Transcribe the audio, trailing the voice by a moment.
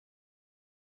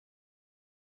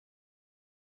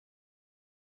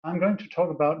I'm going to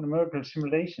talk about numerical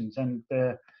simulations and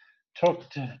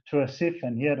talked to Asif,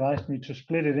 and he advised me to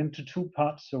split it into two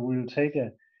parts. So we'll take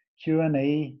a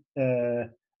Q&A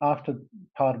after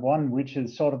part one, which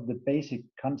is sort of the basic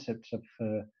concepts of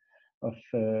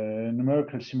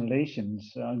numerical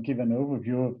simulations. I'll give an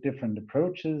overview of different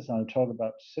approaches. I'll talk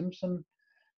about SIMPSON,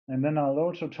 and then I'll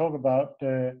also talk about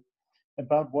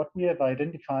what we have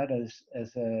identified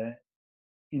as a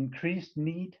increased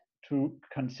need to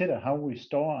consider how we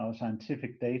store our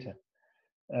scientific data.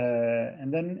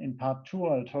 And then in part two,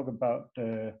 I'll talk about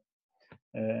a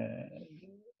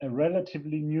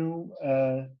relatively new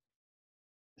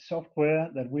software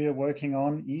that we are working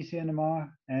on, EasyNMR,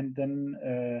 and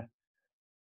then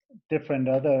different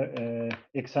other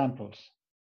examples.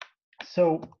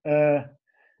 So the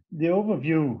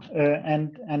overview,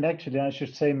 and actually I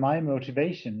should say my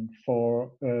motivation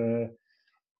for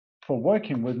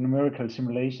working with numerical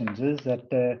simulations is that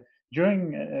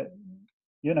during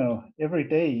every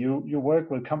day you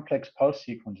work with complex pulse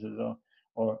sequences,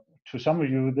 or to some of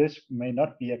you this may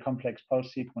not be a complex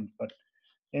pulse sequence, but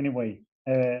anyway,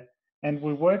 and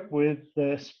we work with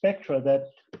spectra that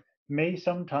may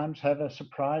sometimes have a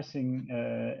surprising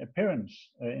appearance.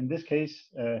 In this case,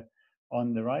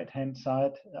 on the right hand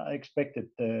side, I expected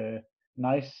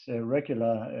nice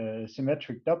regular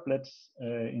symmetric doublets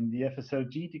in the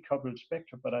FSLG decoupled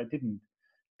spectra, but I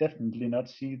definitely not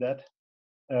see that.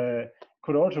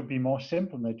 Could also be more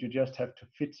simple, that you just have to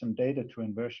fit some data to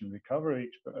inversion recovery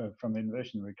from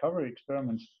inversion recovery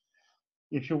experiments.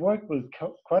 If you work with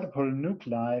quadrupole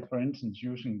nuclei, for instance,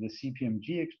 using the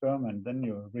CPMG experiment, then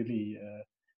you're really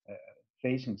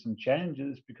facing some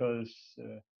challenges because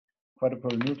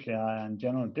quadrupole nuclei are in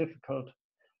general difficult.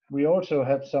 We also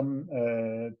have some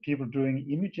people doing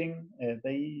imaging.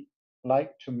 They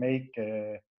like to make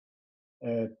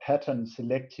pattern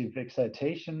selective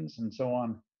excitations and so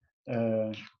on.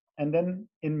 And then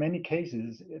in many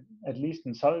cases, at least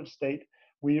in solid state,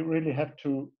 we really have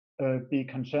to be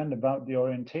concerned about the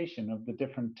orientation of the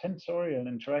different tensorial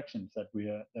interactions that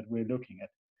we're looking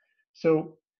at.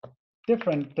 So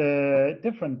different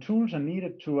tools are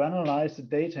needed to analyze the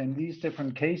data in these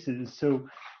different cases. So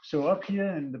up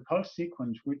here in the pulse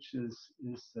sequence, which is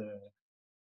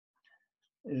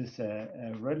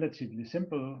a relatively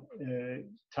simple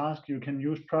task, you can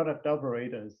use product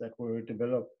operators that were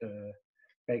developed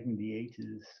back in the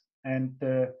 80s. And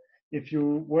if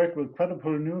you work with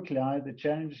quadrupole nuclei, the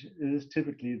challenge is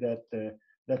typically that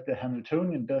the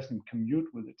Hamiltonian doesn't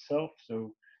commute with itself.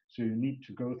 So you need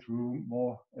to go through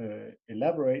more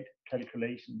elaborate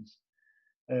calculations.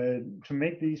 To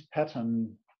make these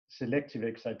pattern selective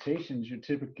excitations, you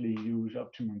typically use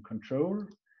optimum control.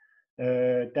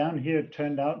 Down here, it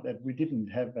turned out that we didn't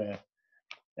have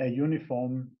a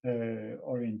uniform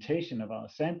orientation of our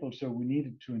sample, so we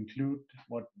needed to include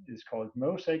what is called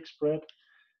mosaic spread.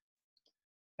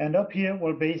 And up here,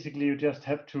 well, basically, you just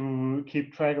have to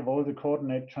keep track of all the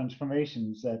coordinate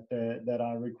transformations that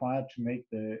are required to make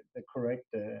the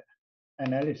correct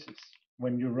analysis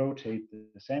when you rotate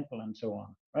the sample and so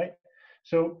on, right?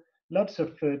 So lots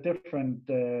of different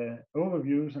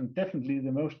overviews, and definitely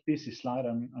the most busy slide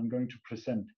I'm going to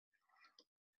present.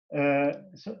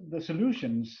 So the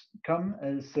solutions come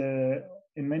as,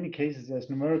 in many cases, as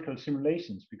numerical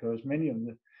simulations, because many of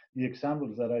the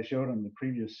examples that I showed on the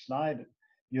previous slide,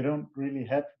 you don't really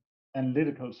have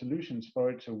analytical solutions for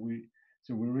it. So we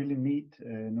really need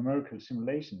numerical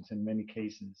simulations in many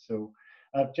cases. So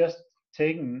I've just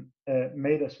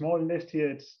made a small list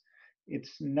here.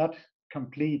 It's not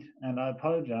complete, and I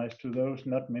apologize to those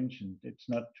not mentioned. It's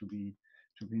not to be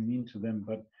mean to them,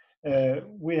 but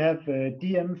we have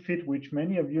DM-FIT, which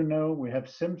many of you know. We have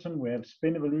SIMPSON, we have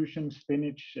spin evolution,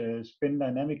 spinach, spin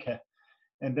dynamica,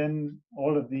 and then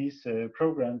all of these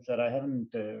programs that I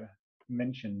haven't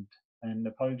mentioned, and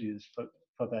apologies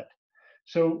for that.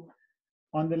 So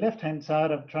on the left-hand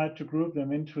side, I've tried to group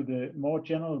them into the more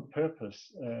general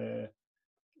purpose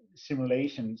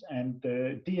simulations, and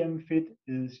DM-FIT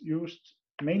is used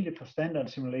mainly for standard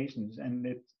simulations, and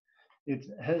it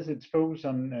has its focus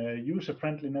on user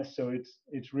friendliness, so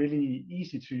it's really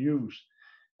easy to use.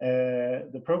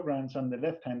 The programs on the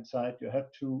left-hand side, you have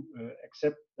to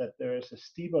accept that there is a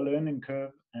steeper learning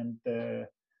curve, and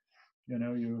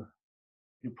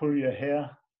you pull your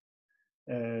hair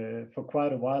for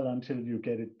quite a while until you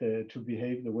get it to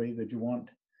behave the way that you want.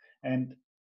 And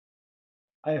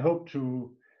I hope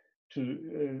to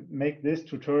make this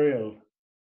tutorial,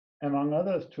 among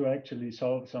others, to actually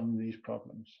solve some of these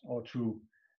problems or to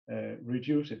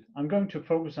reduce it. I'm going to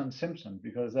focus on SIMPSON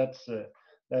because that's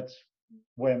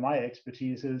where my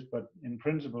expertise is, but in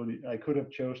principle, I could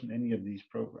have chosen any of these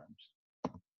programs.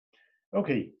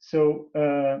 Okay, so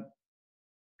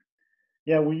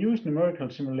yeah, we use numerical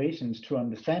simulations to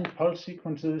understand pulse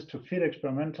sequences, to fit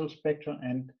experimental spectra,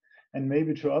 and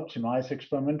maybe to optimize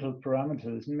experimental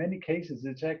parameters. In many cases,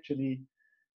 it's actually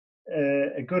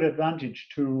a good advantage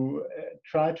to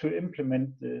try to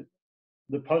implement the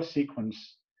pulse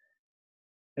sequence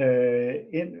I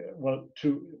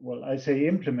say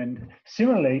implement,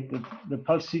 simulate the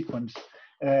pulse sequence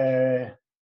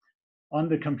on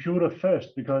the computer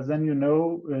first, because then you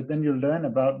know, then you learn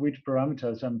about which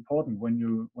parameters are important when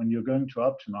you're going to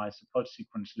optimize the pulse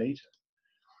sequence later.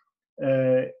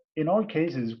 In all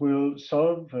cases, we'll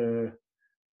solve.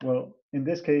 Well, in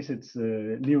this case, it's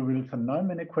the Liouville von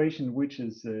Neumann equation, which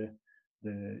is the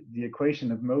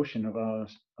equation of motion of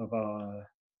our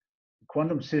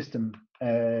quantum system.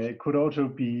 It could also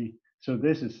be, so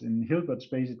this is in Hilbert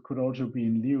space, it could also be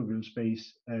in Liouville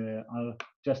space. I'll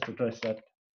just address that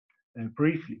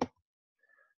briefly.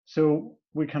 So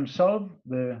we can solve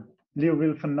the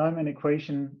Liouville von Neumann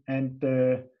equation, and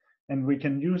we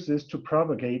can use this to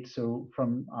propagate. So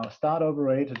from our start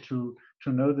operator to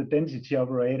know the density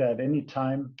operator at any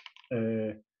time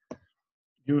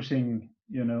using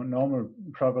normal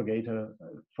propagator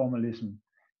formalism.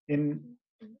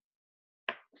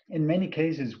 In many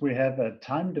cases, we have a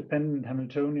time-dependent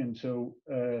Hamiltonian, so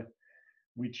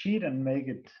we cheat and make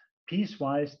it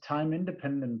piecewise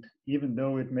time-independent, even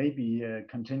though it may be a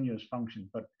continuous function.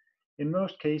 But in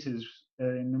most cases,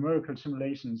 in numerical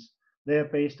simulations, they are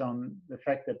based on the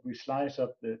fact that we slice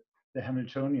up the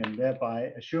Hamiltonian,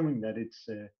 thereby assuming that it's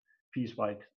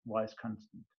piecewise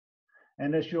constant.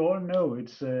 And as you all know,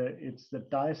 it's the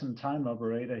Dyson time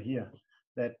operator here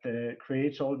that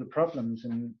creates all the problems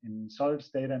in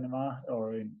solid-state NMR,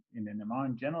 or in NMR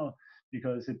in general,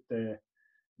 because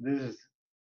this is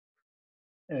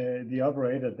the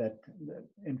operator that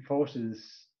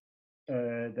enforces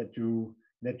that you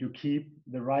keep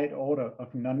the right order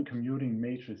of non-commuting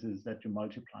matrices that you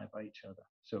multiply by each other.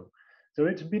 So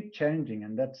it's a bit challenging,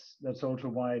 and that's also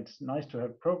why it's nice to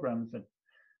have programs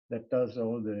that does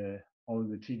all the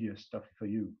tedious stuff for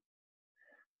you.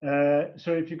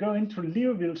 So if you go into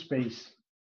Liouville space,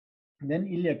 then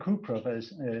Ilya Kuprov,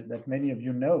 that many of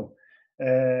you know,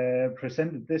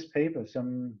 presented this paper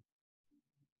some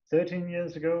 13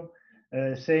 years ago,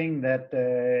 saying that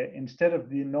instead of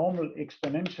the normal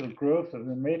exponential growth of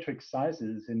the matrix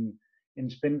sizes in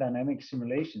spin dynamic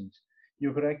simulations,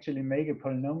 you could actually make a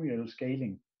polynomial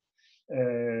scaling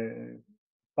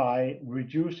by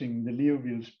reducing the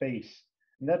Liouville space.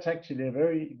 And that's actually a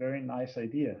very, very nice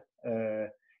idea.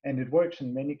 And it works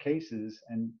in many cases,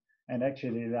 and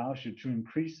actually allows you to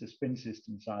increase the spin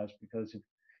system size, because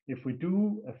if we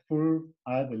do a full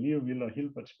either Liouville or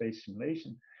Hilbert space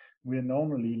simulation, we're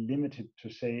normally limited to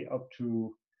say up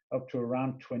to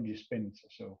around 20 spins or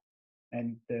so.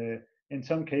 And in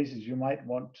some cases, you might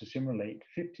want to simulate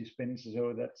 50 spins,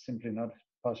 so that's simply not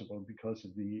possible because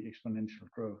of the exponential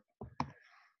growth.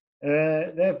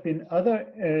 There have been other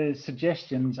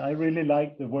suggestions. I really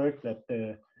like the work that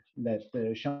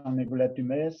Jean-Nicolas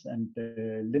Dumais and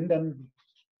Lyndon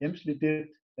Emsley did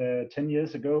 10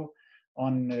 years ago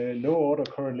on low order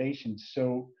correlations.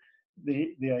 So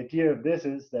the idea of this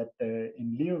is that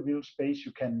in Liouville space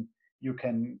you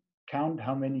can count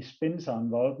how many spins are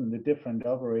involved in the different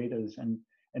operators, and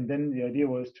then the idea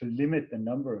was to limit the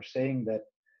number, saying that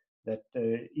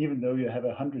even though you have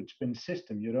a 100-spin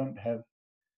system, you don't have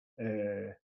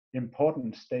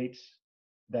important states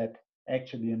that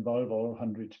actually involve all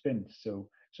 100 spins. So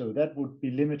that would be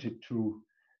limited to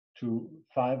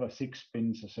 5 or 6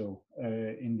 spins or so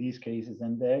in these cases,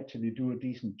 and they actually do a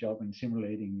decent job in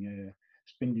simulating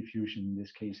spin diffusion in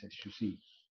this case, as you see.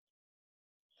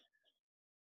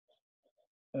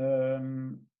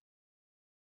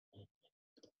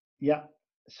 Yeah,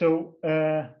 so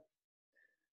to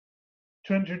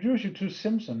introduce you to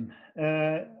SIMPSON,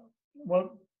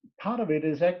 well, part of it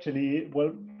is actually,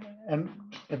 well,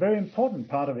 a very important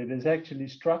part of it is actually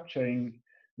structuring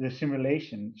the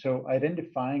simulation. So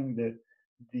identifying the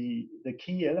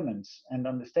key elements and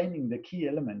understanding the key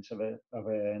elements of a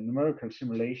numerical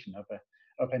simulation of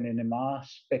an NMR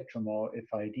spectrum or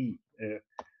FID,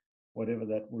 whatever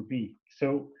that will be.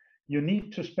 So you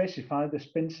need to specify the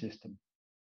spin system.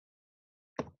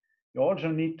 You also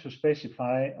need to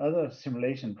specify other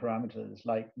simulation parameters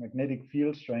like magnetic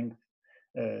field strength,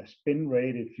 spin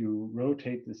rate if you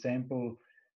rotate the sample,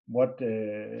 what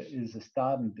is the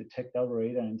start and detect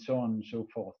operator, and so on and so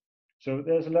forth. So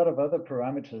there's a lot of other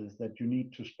parameters that you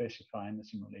need to specify in the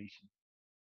simulation.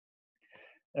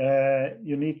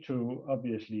 You need to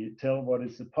obviously tell what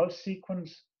is the pulse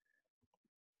sequence,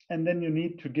 and then you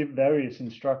need to give various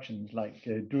instructions like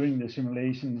doing the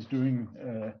simulations, doing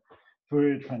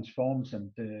Fourier transforms, and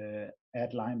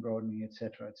add line broadening,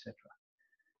 etc., etc.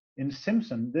 In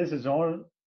SIMPSON, this is all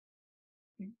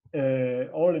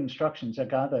instructions are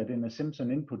gathered in a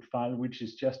SIMPSON input file, which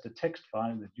is just a text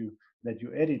file that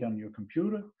you edit on your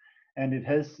computer, and it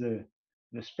has the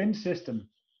spin system,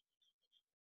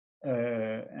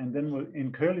 and then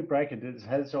in curly bracket it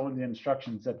has all the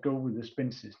instructions that go with the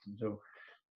spin system. So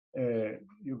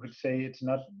you could say it's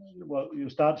not, well, you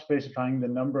start specifying the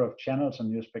number of channels on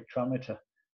your spectrometer,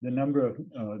 the number of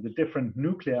the different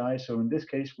nuclei. So in this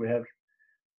case we have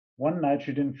 1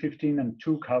 nitrogen 15 and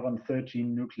 2 carbon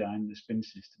 13 nuclei in the spin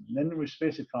system. And then we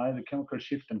specify the chemical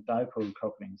shift and dipole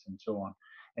couplings and so on.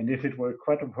 And if it were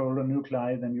quadrupolar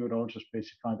nuclei, then you would also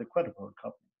specify the quadrupole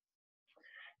coupling.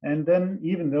 And then,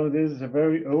 even though this is a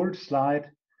very old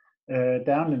slide,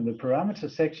 down in the parameter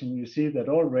section, you see that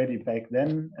already back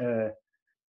then,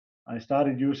 I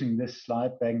started using this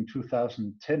slide back in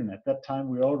 2010. At that time,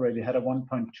 we already had a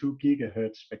 1.2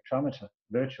 gigahertz spectrometer,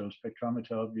 virtual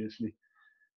spectrometer, obviously.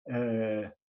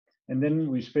 And then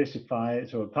we specify,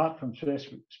 so apart from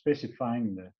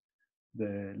specifying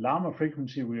the Larmor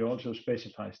frequency, we also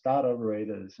specify start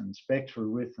operators and spectral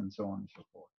width and so on and so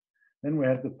forth. Then we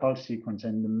have the pulse sequence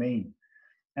and the main.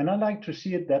 And I like to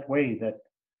see it that way, that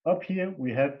up here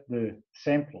we have the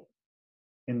sample.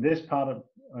 In this part of,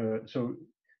 so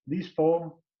these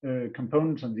 4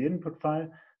 components of the input file,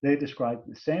 they describe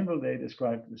the sample, they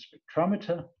describe the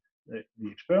spectrometer, the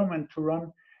experiment to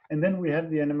run, and then we have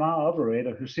the NMR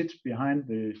operator who sits behind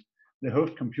the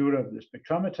host computer of the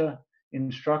spectrometer,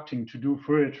 instructing to do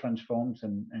Fourier transforms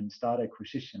and start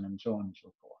acquisition and so on and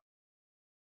so forth.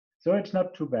 So it's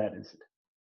not too bad, is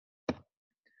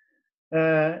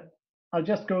it? I'll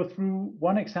just go through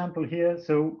one example here.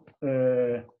 So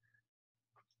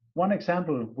one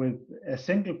example with a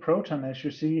single proton, as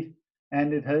you see,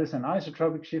 and it has an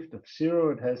isotropic shift of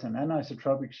 0. It has an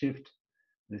anisotropic shift,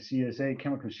 the CSA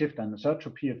chemical shift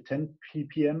anisotropy of 10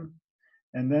 ppm,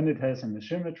 and then it has an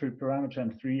asymmetry parameter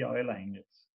and 3 Euler angles.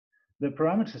 The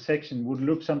parameter section would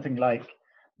look something like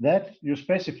that. You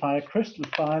specify a crystal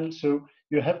file, so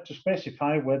you have to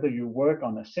specify whether you work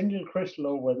on a single crystal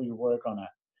or whether you work on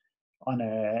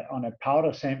a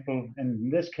powder sample. And in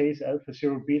this case, alpha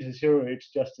 0, beta 0, it's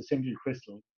just a single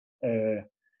crystal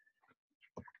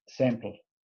sample.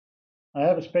 I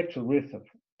have a spectral width of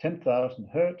 10,000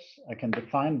 hertz. I can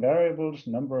define variables,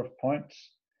 number of points.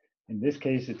 In this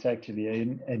case, it's actually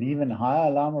an even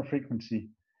higher Larmor frequency.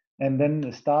 And then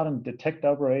the start and detect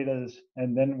operators,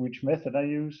 and then which method I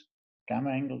use, gamma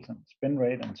angles and spin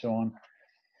rate and so on.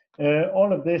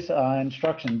 All of this are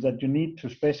instructions that you need to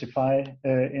specify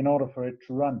in order for it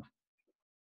to run.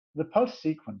 The pulse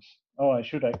sequence, I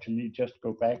should actually just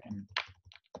go back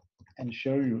and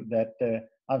show you that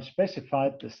I've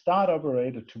specified the start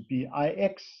operator to be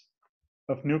IX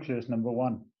of nucleus number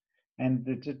 1, and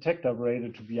the detect operator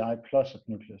to be I plus of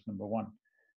nucleus number 1.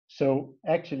 So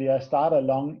actually I start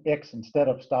along X instead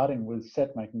of starting with Z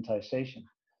magnetization.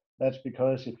 That's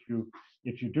because if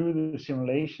you do the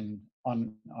simulation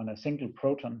on a single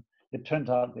proton, it turns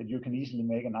out that you can easily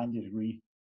make a 90-degree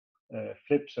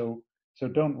flip. So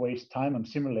don't waste time on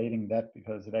simulating that,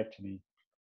 because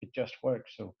it just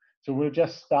works. So we'll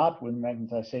just start with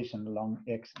magnetization along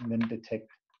X and then detect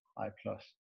I plus.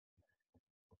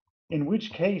 In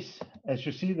which case, as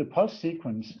you see the pulse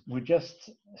sequence, we just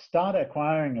start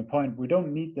acquiring a point. We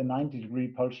don't need the 90-degree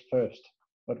pulse first,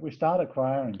 but we start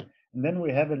acquiring. And then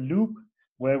we have a loop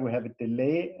where we have a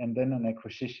delay and then an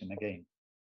acquisition again.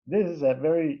 This is a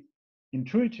very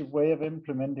intuitive way of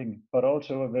implementing, but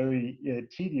also a very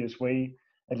tedious way,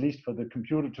 at least for the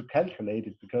computer, to calculate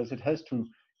it, because it has to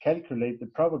calculate the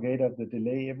propagator of the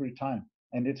delay every time.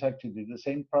 And it's actually the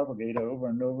same propagator over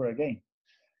and over again.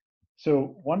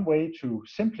 So one way to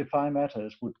simplify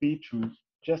matters would be to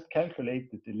just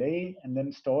calculate the delay and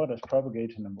then store it as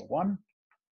propagator number 1,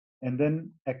 and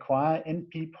then acquire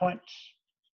NP points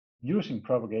using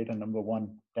propagator number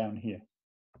 1 down here.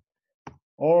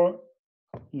 Or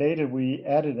later we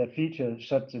added a feature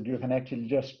such that you can actually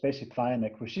just specify an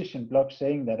acquisition block,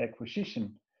 saying that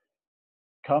acquisition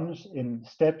comes in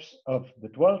steps of the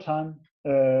dwell time,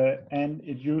 and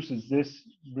it uses this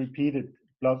repeated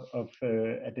block of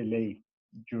a delay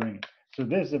during it. So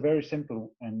this is a very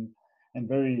simple and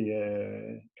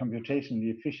very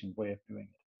computationally efficient way of doing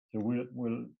it. So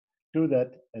we'll do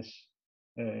that as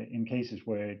in cases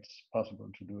where it's possible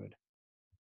to do it.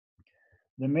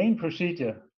 The main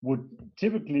procedure would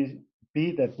typically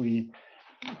be that we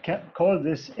call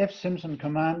this fSIMPSON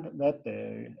command that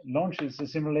launches the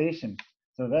simulation.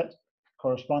 So that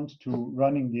corresponds to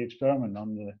running the experiment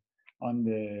on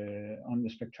the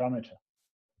spectrometer.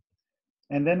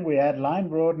 And then we add line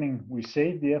broadening, we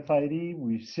save the FID,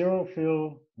 we zero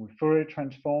fill, we Fourier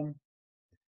transform,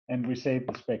 and we save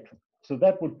the spectrum. So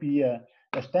that would be a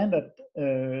standard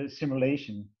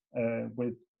simulation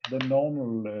with the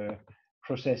normal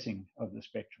processing of the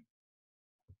spectrum.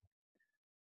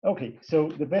 Okay, so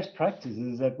the best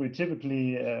practices that we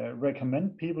typically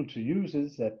recommend people to use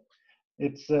is that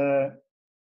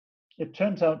it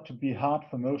turns out to be hard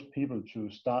for most people to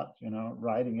start,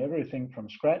 writing everything from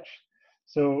scratch.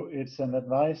 So it's an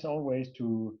advice always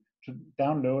to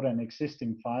download an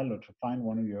existing file or to find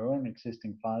one of your own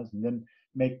existing files and then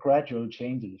make gradual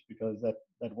changes, because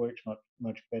that works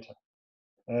much better.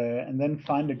 And then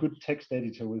find a good text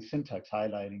editor with syntax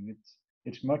highlighting.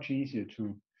 It's much easier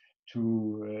to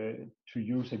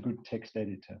use a good text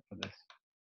editor for this.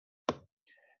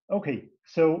 Okay,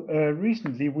 so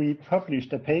recently we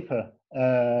published a paper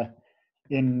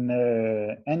in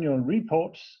annual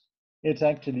reports. It's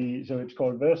actually, so it's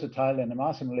called Versatile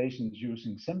NMR Simulations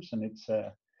using SIMPSON.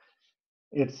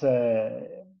 It's a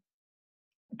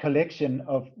collection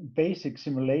of basic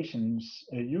simulations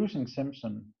using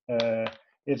SIMPSON.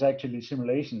 It's actually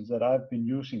simulations that I've been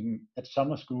using at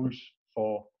summer schools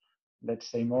for, let's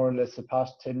say, more or less the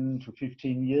past 10 to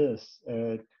 15 years,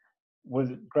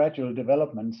 with gradual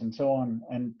developments and so on.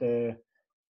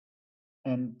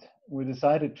 And we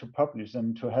decided to publish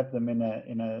them, to have them in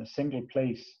a single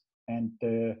place. And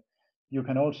you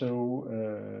can also,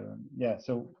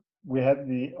 so we have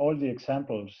all the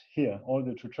examples here, all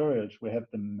the tutorials. We have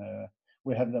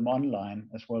them online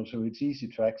as well, so it's easy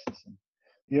to access them.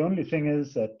 The only thing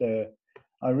is that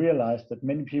I realized that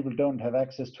many people don't have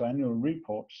access to annual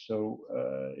reports. So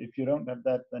if you don't have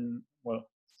that, then well,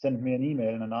 send me an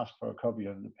email and ask for a copy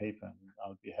of the paper, and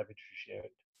I'll be happy to share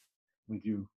it with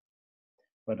you.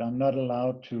 But I'm not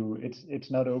allowed to.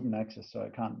 It's not open access, so I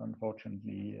can't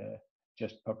unfortunately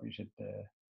just publish it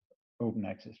open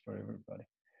access for everybody.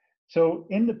 So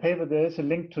in the paper there is a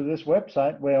link to this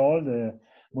website where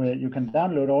you can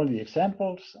download all the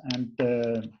examples, and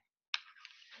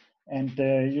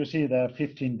you see there are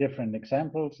 15 different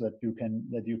examples that you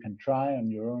can try on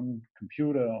your own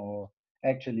computer, or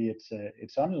actually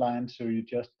it's online. So you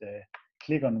just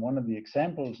click on one of the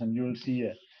examples and you'll see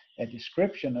a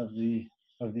description of the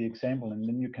example, and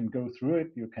then you can go through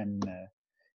it. You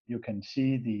can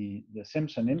see the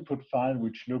SIMPSON input file,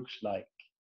 which looks like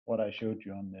what I showed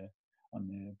you on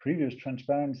the previous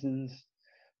transparencies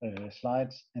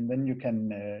slides, and then you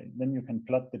can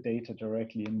plot the data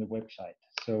directly in the website.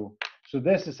 So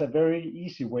this is a very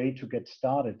easy way to get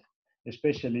started,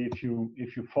 especially if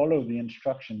you follow the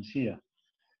instructions here.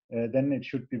 Then it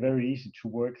should be very easy to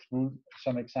work through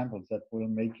some examples that will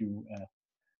make you a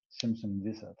SIMPSON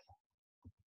wizard.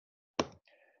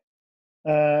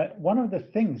 One of the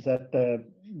things that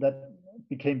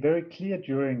became very clear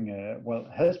during,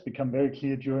 has become very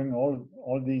clear during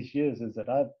all these years, is that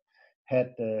I've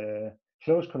had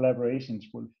close collaborations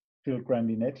with Phil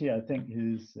Grandinetti, I think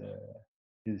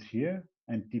is here,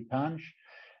 and Deepansh,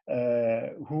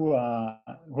 who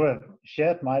have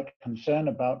shared my concern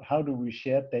about how do we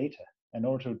share data, and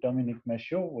also Dominique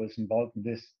Machaut was involved in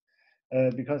this,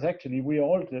 because actually we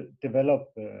all develop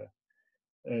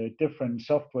different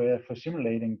software for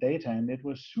simulating data, and it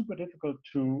was super difficult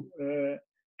to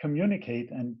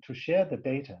communicate and to share the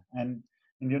data. And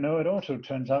it also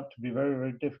turns out to be very,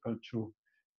 very difficult to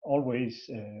always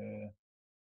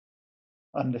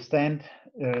understand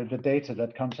the data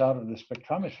that comes out of the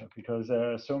spectrometer, because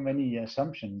there are so many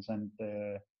assumptions and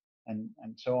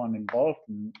so on involved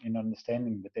in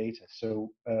understanding the data.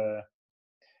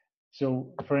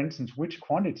 So for instance, which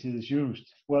quantity is used?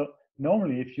 Well,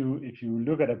 normally if you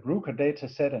look at a Bruker data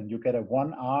set and you get a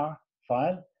 1R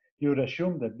file, you would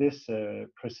assume that this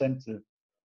presents a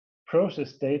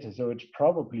process data, so it's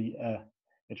probably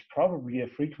a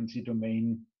frequency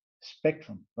domain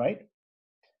spectrum, right?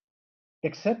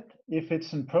 Except if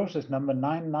it's in process number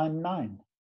 999,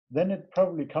 then it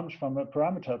probably comes from a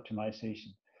parameter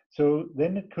optimization. So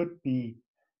then it could be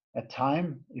a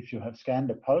time if you have scanned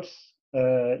a pulse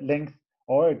length,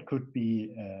 or it could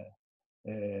be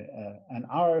an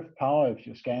RF power if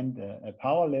you scanned a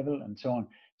power level, and so on.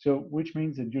 So which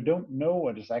means that you don't know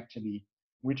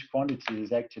which quantity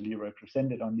is actually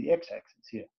represented on the x-axis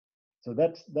here. So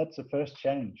that's the first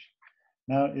challenge.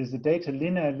 Now, is the data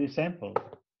linearly sampled?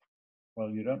 Well,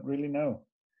 you don't really know.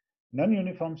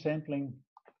 Non-uniform sampling,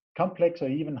 complex or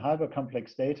even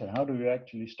hyper-complex data, how do you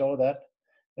actually store that?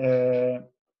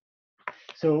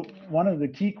 So one of the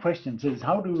key questions is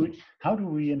how do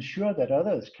we ensure that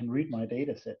others can read my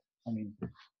data set? I mean,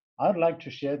 I'd like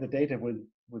to share the data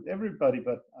with everybody,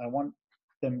 but I want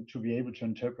them to be able to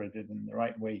interpret it in the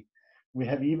right way. We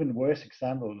have even worse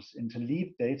examples,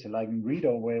 interleaved data, like in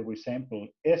Guido, where we sample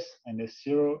S and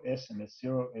S0, S and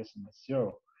S0, S and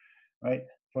S0, right,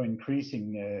 for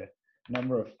increasing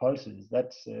number of pulses.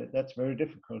 That's very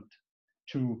difficult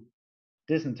to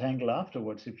disentangle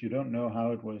afterwards if you don't know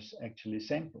how it was actually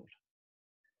sampled.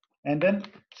 And then,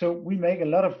 so we make a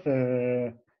lot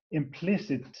of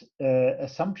implicit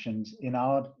assumptions in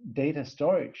our data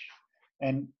storage.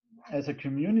 And as a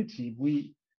community,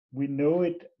 we know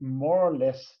it more or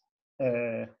less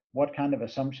what kind of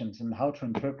assumptions and how to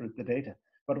interpret the data.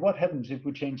 But what happens if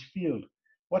we change field?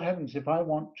 What happens if I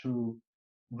want to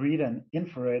read an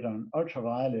infrared or an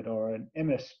ultraviolet or an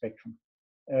MS spectrum?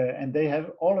 And they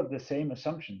have all of the same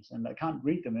assumptions, and I can't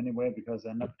read them anywhere because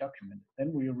they're not documented.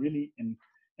 Then we're really in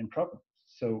problems.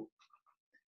 So,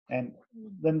 and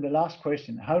then the last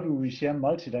question, how do we share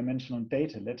multidimensional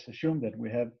data? Let's assume that we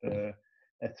have a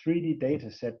 3D data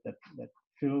set that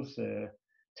fills 10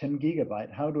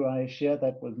 gigabyte. How do I share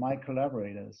that with my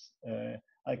collaborators?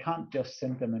 I can't just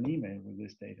send them an email with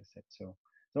this data set. So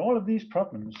all of these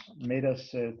problems made us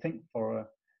think for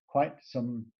quite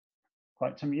some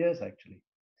years actually.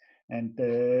 And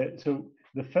so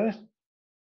the first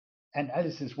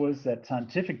analysis was that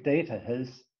scientific data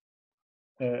has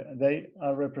they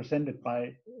are represented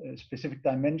by specific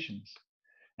dimensions,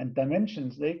 and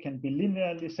dimensions, they can be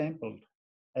linearly sampled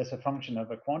as a function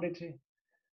of a quantity.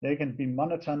 They can be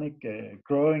monotonic,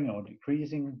 growing or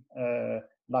decreasing,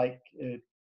 like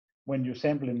when you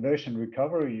sample inversion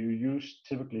recovery, you use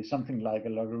typically something like a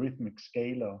logarithmic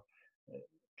scale or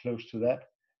close to that.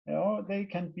 Or they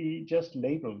can be just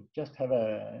labeled, just have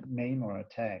a name or a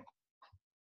tag.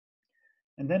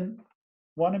 And then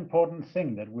one important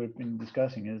thing that we've been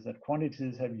discussing is that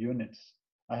quantities have units.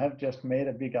 I have just made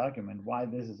a big argument why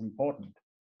this is important.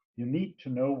 You need to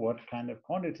know what kind of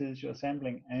quantities you're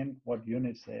sampling and what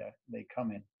units they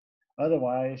come in.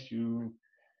 Otherwise, you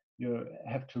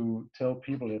have to tell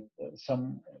people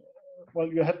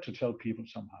you have to tell people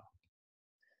somehow.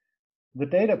 The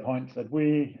data points that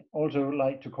we also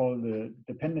like to call the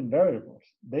dependent variables,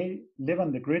 they live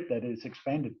on the grid that is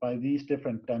expanded by these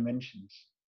different dimensions.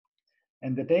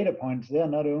 And the data points, they are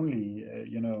not only,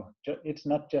 it's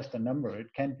not just a number.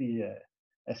 It can be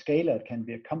a scalar, it can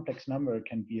be a complex number, it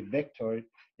can be a vector,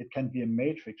 it can be a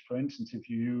matrix. For instance, if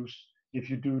you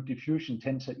do diffusion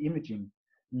tensor imaging,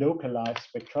 localized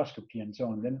spectroscopy and so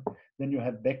on, then you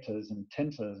have vectors and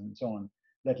tensors and so on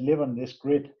that live on this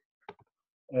grid.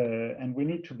 And we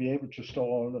need to be able to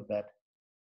store all of that.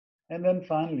 And then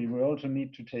finally, we also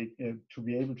need to to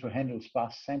be able to handle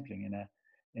sparse sampling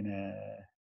in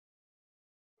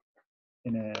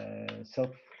a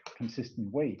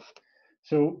self-consistent way.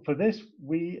 So for this,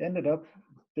 we ended up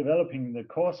developing the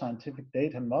core scientific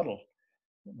data model,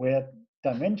 where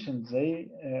dimensions, they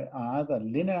are either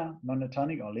linear,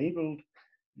 monotonic, or labeled.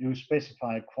 You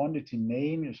specify a quantity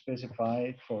name, you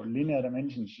specify for linear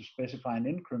dimensions, you specify an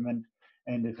increment,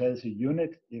 and it has a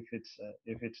unit if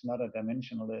it's not a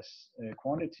dimensionless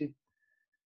quantity.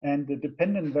 And the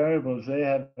dependent variables, they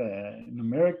have a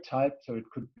numeric type, so it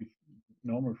could be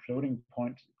normal floating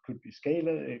point, it could be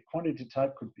scalar, a quantity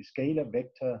type could be scalar,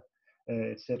 vector,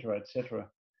 etc., etc.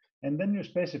 And then you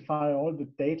specify all the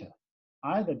data,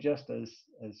 either just as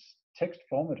text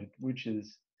formatted, which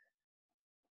is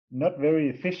not very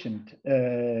efficient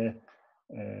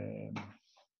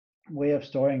way of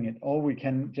storing it, or we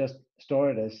can just store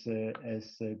it as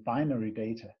binary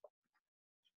data.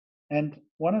 And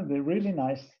one of the really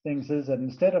nice things is that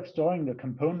instead of storing the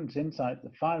components inside the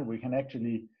file, we can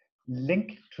actually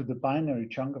link to the binary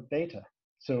chunk of data.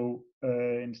 So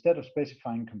instead of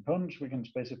specifying components, we can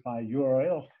specify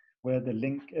URL where the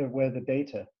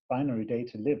data, binary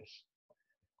data, lives.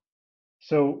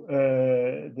 So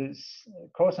this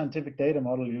core scientific data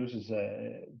model uses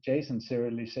JSON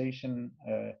serialization.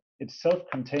 It's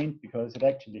self-contained because it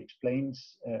actually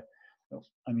explains.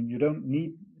 I mean, you don't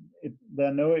need it. There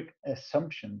are no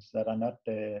assumptions that are not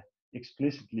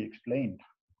explicitly explained.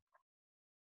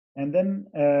 And then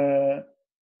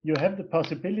you have the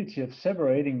possibility of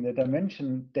separating the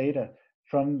dimension data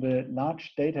from the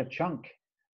large data chunk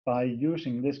by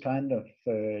using this kind of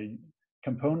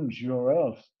components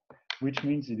URLs, which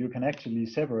means that you can actually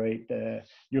separate,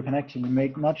 you can actually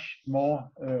make much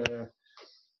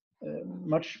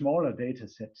smaller data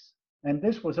sets. And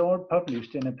this was all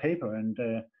published in a paper, and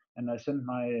I sent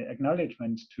my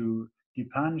acknowledgements to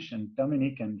Dipansh and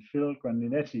Dominic and Phil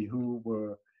Grandinetti, who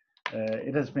were,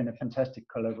 it has been a fantastic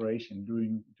collaboration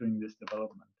during this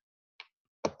development.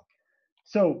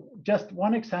 So just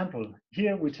one example.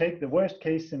 Here we take the worst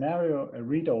case scenario, a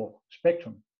read-or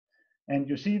spectrum. And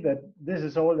you see that this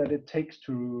is all that it takes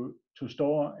to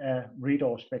store a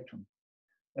read-or spectrum.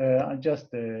 I'll just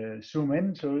zoom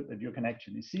in so that you can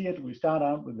actually see it. We start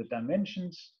out with the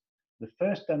dimensions. The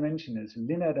first dimension is a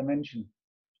linear dimension.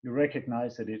 You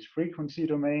recognize that it's frequency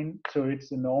domain, so it's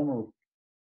the normal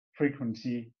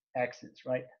frequency axis,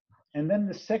 right? And then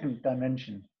the second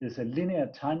dimension is a linear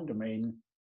time domain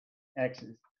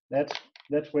axis.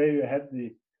 That's where you have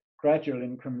the gradual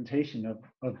incrementation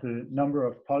of the number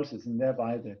of pulses and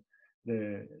thereby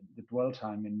the dwell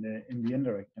time in the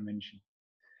indirect dimension.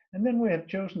 And then we have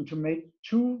chosen to make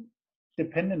two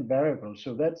dependent variables.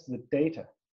 So that's the data.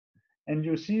 And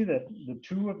you see that the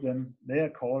two of them, they are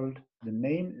called, the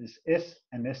name is S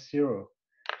and S0.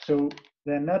 So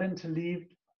they're not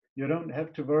interleaved. You don't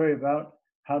have to worry about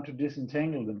how to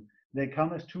disentangle them. They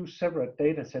come as two separate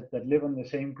data sets that live on the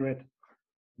same grid.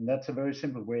 And that's a very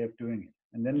simple way of doing it.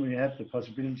 And then we have the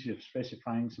possibility of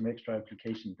specifying some extra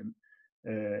application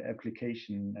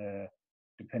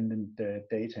dependent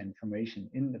data information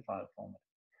in the file format.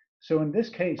 So in this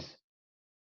case,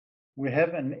 we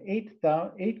have an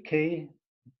 8K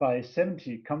by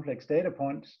 70 complex data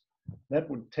points. That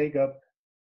would take up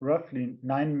roughly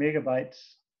 9 megabytes.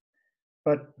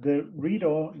 But the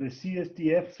read-or, the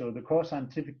CSDF, so the core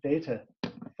scientific data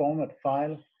format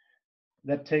file,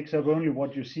 that takes up only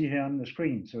what you see here on the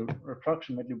screen, so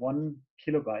approximately 1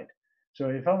 kilobyte. So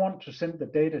if I want to send the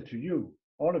data to you,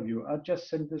 all of you, I'll just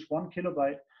send this 1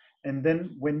 kilobyte, and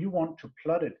then when you want to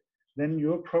plot it, then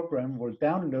your program will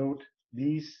download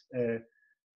these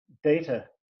data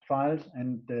files,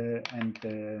 and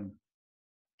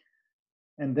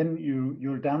then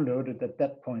you'll download it at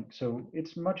that point. So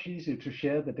it's much easier to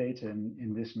share the data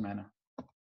in this manner.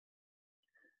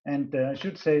 And I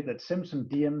should say that SIMPSON,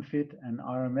 DMFIT, and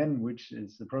RMN, which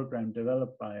is the program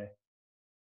developed by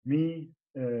me,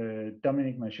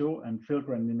 Dominic Machaut, and Phil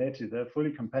Grandinetti, they're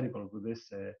fully compatible with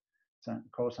this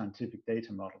core scientific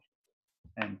data model.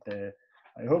 And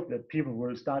I hope that people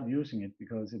will start using it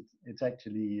because it's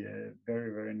actually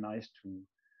very, very nice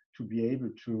to be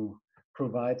able to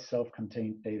provide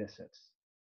self-contained data sets.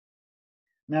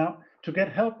 Now, to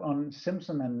get help on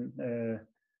SIMPSON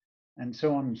and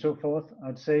so on and so forth,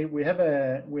 I'd say we have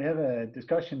a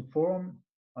discussion forum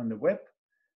on the web.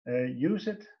 Use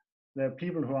it. There are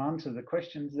people who answer the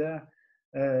questions there.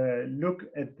 Look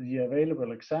at the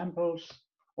available examples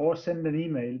or send an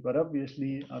email. But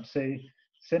obviously, I'd say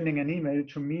sending an email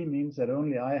to me means that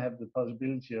only I have the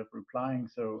possibility of replying.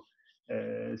 So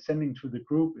sending to the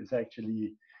group is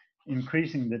actually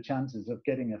increasing the chances of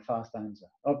getting a fast answer.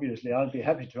 Obviously, I'll be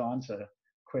happy to answer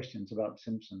questions about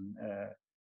SIMPSON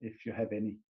if you have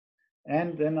any.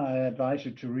 And then I advise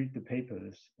you to read the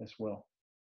papers as well.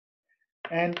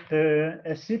 And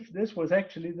as if this was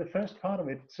actually the first part of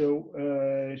it, so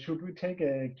should we take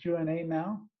a Q&A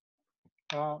now?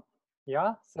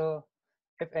 Yeah, so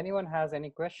if anyone has any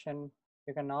question,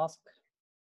 you can ask,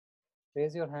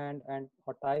 raise your hand and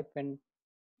or type in.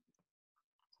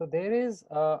 So there is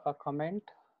a comment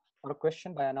or a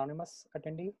question by anonymous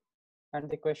attendee. And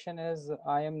the question is,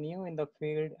 I am new in the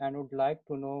field and would like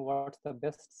to know what's the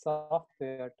best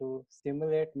software to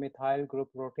simulate methyl group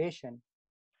rotation.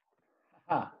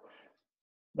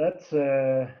 That's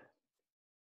a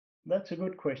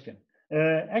good question.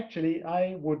 Actually,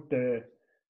 I would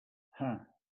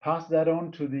pass that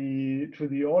on to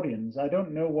the audience. I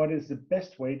don't know what is the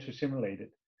best way to simulate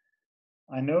it.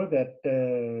 I know that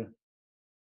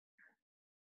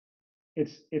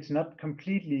it's not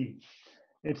completely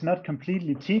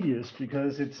tedious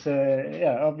because it's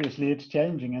yeah, obviously it's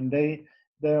challenging, and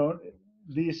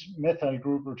these methyl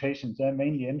group rotations are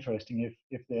mainly interesting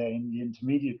if they're in the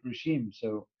intermediate regime.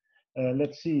 So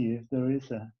let's see if there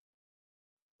is a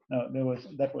no,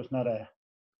 that was not a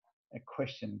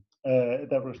question,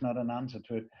 that was not an answer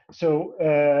to it. So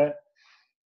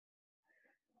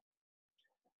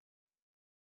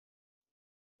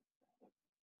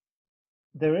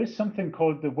there is something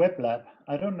called the web lab.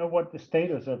 I don't know what the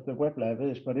status of the web lab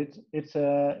is, but it's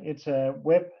a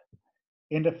web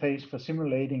interface for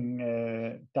simulating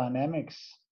dynamics,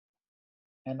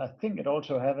 and I think it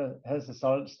also has a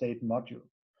solid-state module.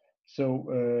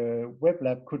 So web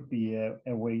lab could be a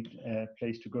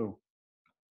place to go.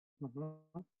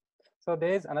 Mm-hmm. So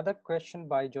there is another question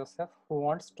by Joseph who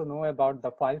wants to know about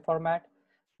the file format.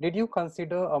 Did you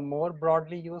consider a more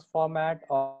broadly used format,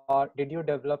 or did you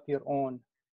develop your own?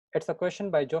 It's a question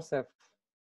by Joseph.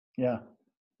 Yeah.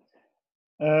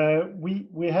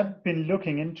 We have been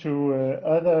looking into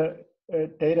other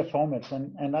data formats,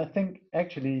 and I think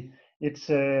actually it's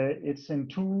in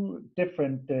two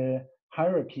different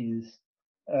hierarchies.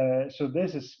 So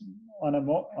this is on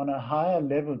a higher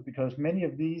level, because many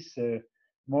of these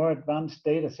more advanced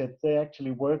data sets, they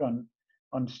actually work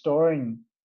on storing,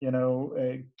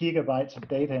 gigabytes of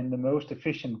data in the most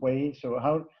efficient way. So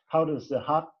how does the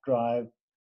hard drive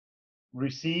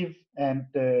receive and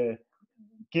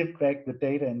give back the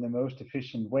data in the most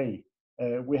efficient way?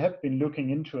 We have been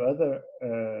looking into other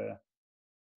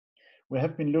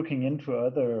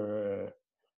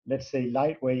let's say,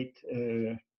 lightweight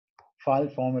file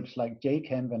formats like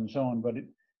JCamp and so on, but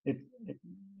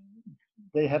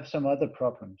they have some other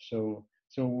problems. So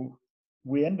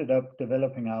we ended up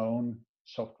developing our own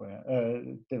software,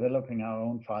 developing our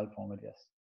own file format. Yes.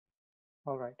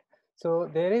 All right. So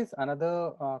there is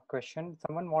another question.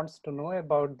 Someone wants to know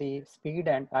about the speed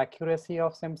and accuracy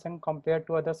of SIMPSON compared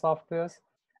to other softwares,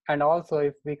 and also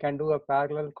if we can do a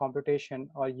parallel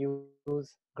computation or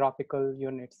use graphical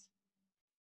units.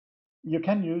 You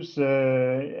can use,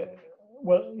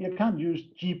 well, you can't use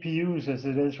GPUs as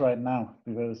it is right now,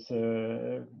 because,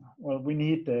 well, we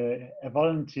need a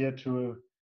volunteer to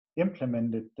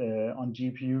implement it on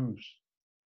GPUs,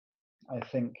 I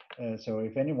think. So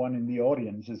if anyone in the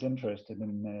audience is interested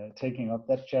in taking up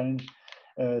that challenge,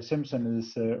 SIMPSON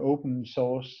is open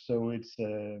source, so it's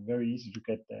very easy to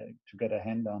get a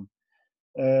hand on.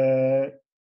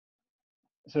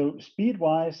 So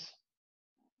speed-wise,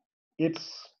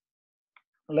 it's,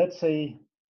 let's say,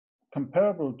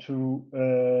 comparable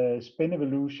to spin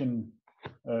evolution.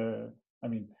 I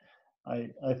mean,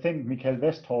 I think Michael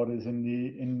Westholt is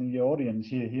in the audience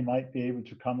here. He might be able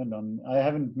to comment on. I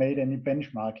haven't made any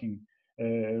benchmarking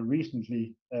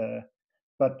recently,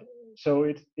 but so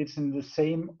it's in the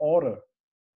same order,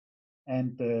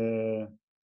 and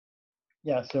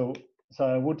yeah. So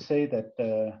I would say that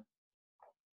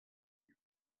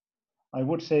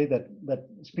that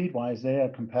speed-wise they are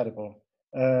compatible.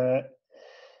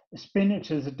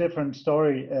 Spinach is a different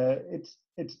story.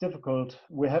 It's difficult.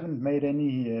 We haven't made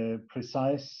any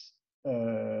precise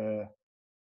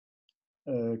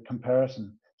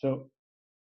comparison. So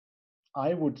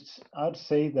I'd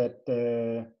say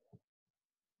that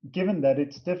given that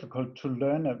it's difficult to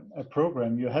learn a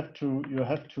program, you have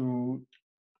to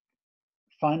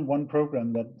find one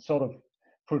program that sort of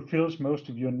fulfills most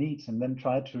of your needs, and then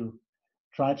try to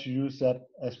use that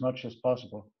as much as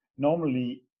possible.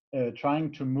 Normally,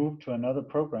 trying to move to another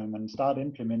program and start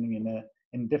implementing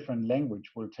in different language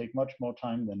will take much more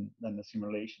time than the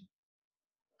simulation.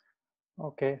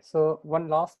 Okay, so one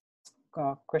last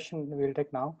question we'll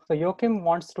take now. So Joachim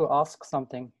wants to ask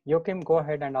something. Joachim, go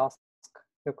ahead and ask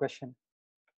your question.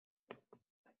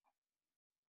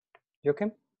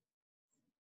 Joachim?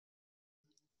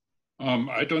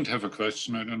 I don't have a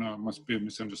question. I don't know. It must be a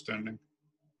misunderstanding.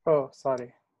 Oh,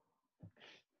 sorry.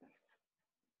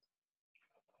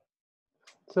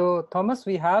 So Thomas,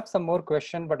 we have some more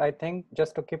questions, but I think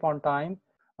just to keep on time,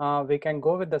 we can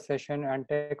go with the session and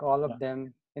take all of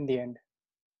them in the end.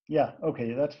 Yeah,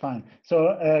 okay, that's fine.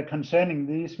 So concerning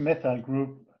these methyl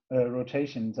group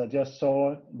rotations, I just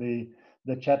saw the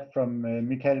chat from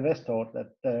Michael Westholt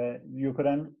that you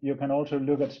can also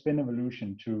look at spin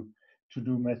evolution to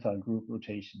do methyl group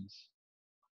rotations.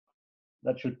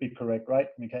 That should be correct, right,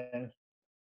 Michael?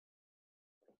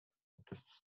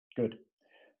 Good.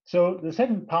 So the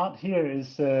second part here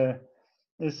is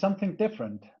something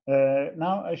different.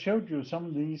 Now I showed you some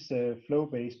of these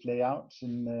flow-based layouts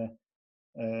in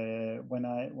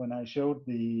when I showed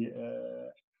the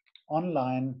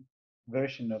online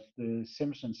version of the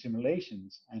SIMPSON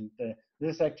simulations, and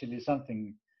this is actually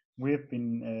something we've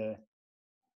been.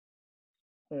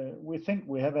 We think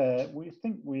we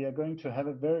are going to have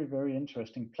a very, very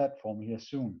interesting platform here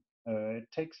soon. It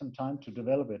takes some time to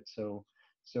develop it, so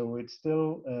it's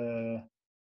still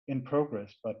in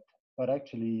progress, but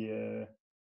actually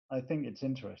I think it's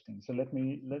interesting. So let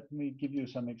me give you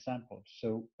some examples.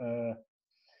 So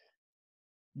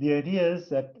the idea is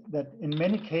that in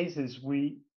many cases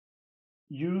we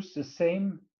use the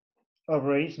same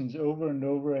operations over and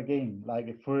over again, like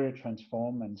a Fourier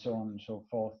transform and so on and so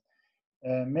forth.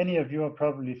 Many of you are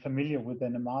probably familiar with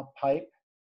NMR pipe,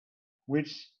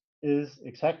 which is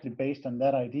exactly based on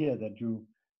that idea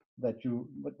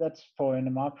but that's for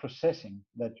NMR processing,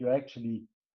 that you actually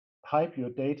pipe your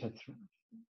data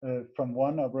through, from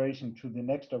one operation to the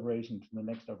next operation to the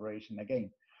next operation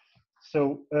again.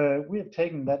 So we have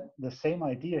taken the same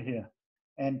idea here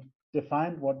and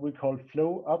defined what we call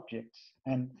flow objects,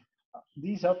 and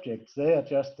these objects, they are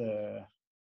just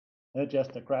they're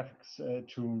just the graphics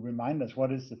to remind us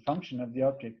what is the function of the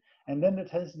object. And then it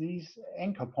has these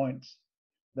anchor points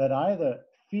that either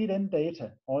feed in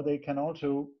data, or they can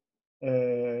also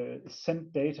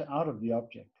send data out of the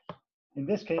object. In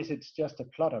this case, it's just a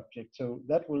plot object, so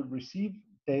that will receive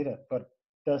data but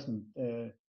doesn't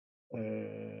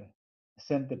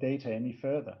send the data any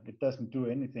further. It doesn't do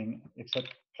anything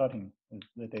except plotting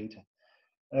the data.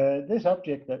 This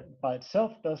object that by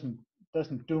itself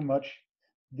doesn't do much.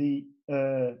 The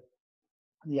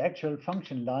actual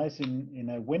function lies in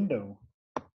a window.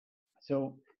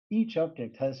 So each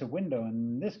object has a window, and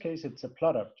in this case it's a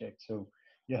plot object. So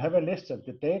you have a list of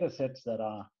the data sets that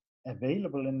are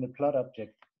available in the plot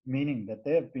object, meaning that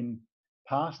they have been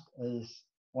passed as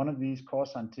one of these core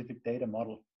scientific data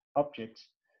model objects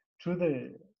to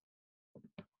the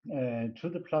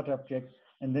plot object,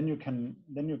 and then you can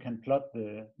plot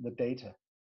the data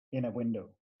in a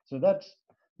window. So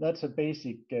that's a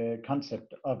basic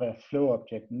concept of a flow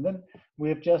object. And then we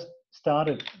have just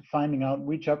started finding out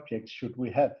which objects should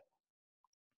we have.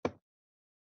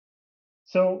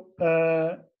 So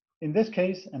in this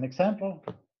case, an example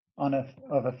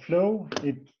of a flow,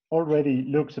 it already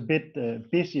looks a bit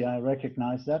busy, I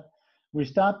recognize that. We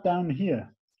start down here,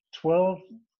 12/1.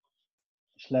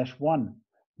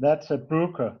 That's a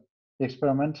Bruker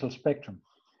experimental spectrum.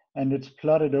 And it's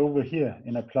plotted over here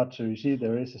in a plot. So you see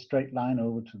there is a straight line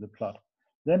over to the plot.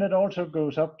 Then it also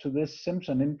goes up to this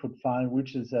SIMPSON input file,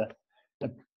 which is a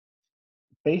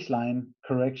baseline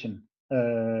correction,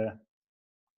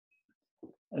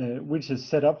 which is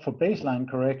set up for baseline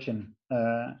correction.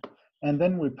 And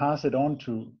then we pass it on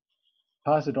to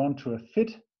a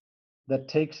fit that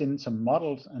takes in some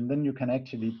models, and then you can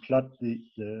actually plot the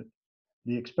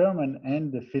experiment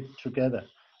and the fit together.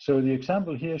 So the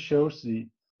example here shows the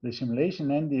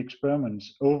simulation and the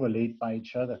experiments overlaid by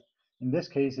each other. In this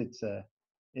case, it's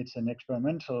an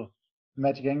experimental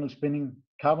magic angle spinning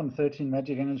carbon-13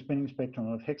 magic angle spinning spectrum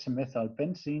of hexamethyl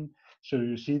benzene. So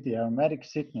you see the aromatic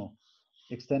signal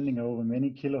extending over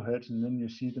many kilohertz, and then you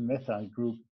see the methyl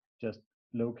group just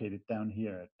located down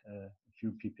here at a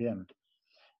few ppm.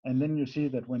 And then you see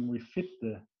that when we fit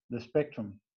the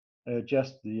spectrum,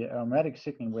 just the aromatic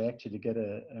signal, we actually get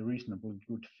a reasonably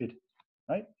good fit,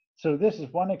 right? So this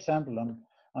is one example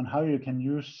on how you can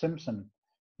use SIMPSON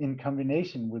in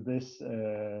combination with this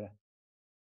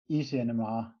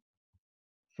easy-NMR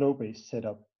flow-based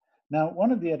setup. Now,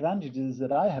 one of the advantages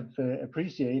that I have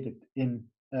appreciated in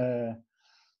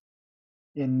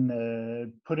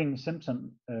putting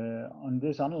SIMPSON on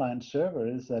this online server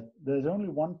is that there's only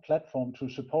one platform to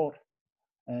support.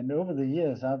 And over the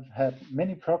years, I've had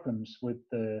many problems with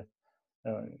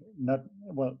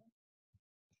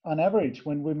on average,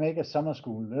 when we make a summer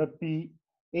school, there'd be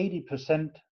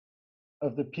 80%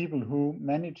 of the people who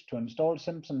manage to install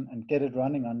SIMPSON and get it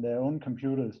running on their own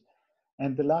computers.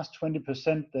 And the last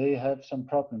 20%, they have some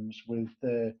problems with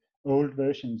old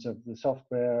versions of the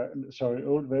software,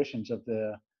 old versions of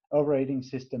the operating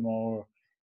system, or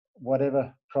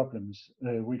whatever problems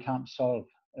we can't solve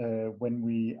when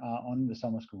we are on the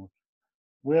summer school.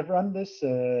 We have run this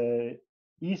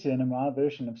easy-NMR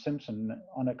version of SIMPSON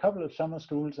on a couple of summer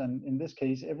schools, and in this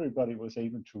case, everybody was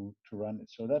able to run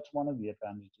it. So that's one of the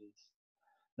advantages.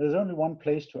 There's only one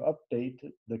place to update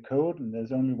the code, and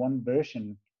there's only one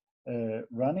version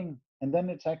running. And then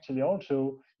it's actually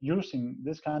also using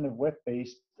this kind of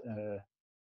web-based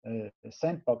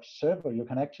sandbox server. You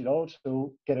can actually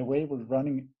also get away with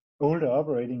running older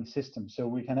operating systems. So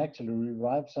we can actually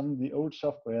revive some of the old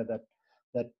software that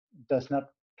does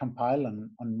not compile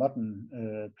on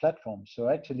modern platforms. So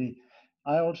actually,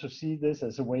 I also see this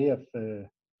as a way of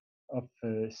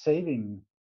saving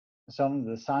some of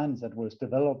the science that was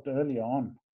developed earlier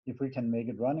on. If we can make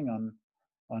it running on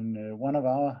one of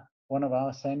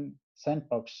our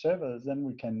sandbox servers, then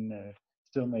we can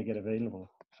still make it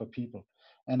available for people.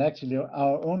 And actually,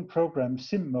 our own program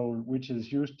SIMMOL, which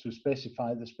is used to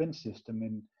specify the spin system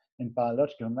in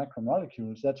biological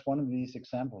macromolecules, that's one of these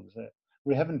examples.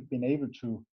 We haven't been able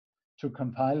to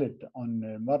compile it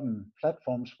on modern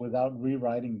platforms without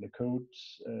rewriting the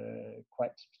codes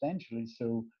quite substantially.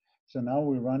 So now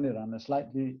we run it on a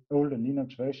slightly older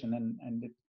Linux version, and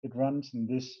it runs in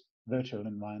this virtual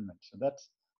environment. So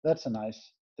that's a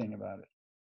nice thing about it.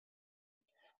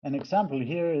 An example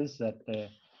here is that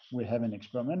we have an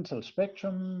experimental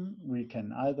spectrum. We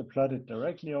can either plot it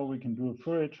directly, or we can do a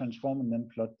Fourier transform and then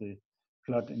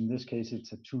plot. In this case,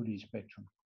 it's a 2D spectrum.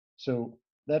 So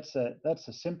that's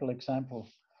a simple example.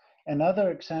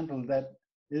 Another example that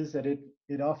is that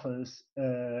it offers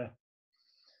the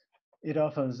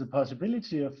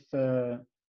possibility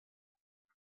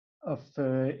of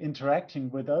interacting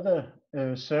with other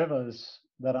servers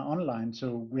that are online.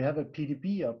 So we have a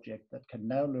PDB object that can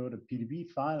download a PDB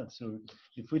file. So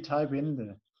if we type in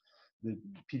the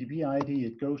PDB ID,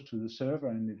 it goes to the server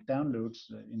and it downloads,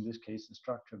 in this case, the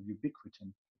structure of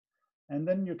ubiquitin. And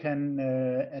then you can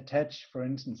attach, for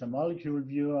instance, a molecule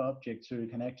viewer object, so you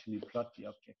can actually plot the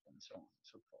object and so on and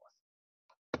so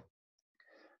forth.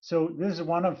 So this is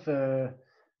one of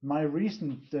my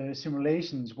recent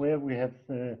simulations where we have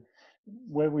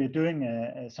where we're doing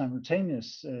a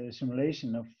simultaneous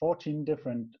simulation of 14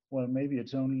 different, well, maybe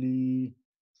it's only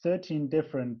 13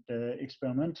 different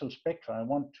experimental spectra. I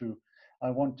want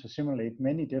to simulate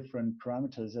many different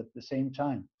parameters at the same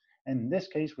time. And in this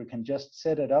case, we can just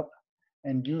set it up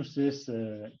and use this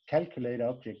calculate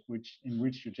object, in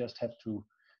which you just have to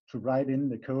write in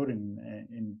the code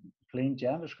in plain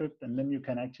JavaScript, and then you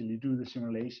can actually do the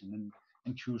simulation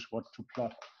and choose what to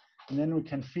plot. And then we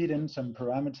can feed in some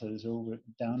parameters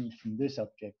down from this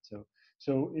object.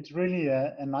 So it's really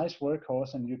a nice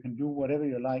workhorse, and you can do whatever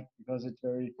you like because it's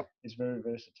very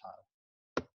versatile.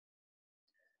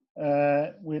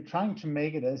 We're trying to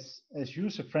make it as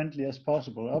user-friendly as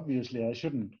possible. Obviously, I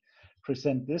shouldn't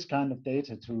present this kind of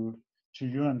data to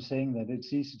you and saying that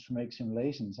it's easy to make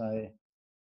simulations.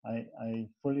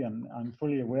 I'm fully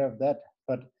aware of that.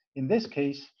 But in this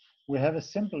case, we have a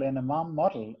simple NMR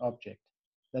model object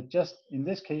that just, in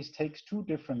this case, takes two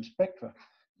different spectra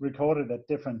recorded at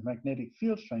different magnetic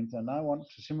field strengths, and I want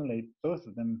to simulate both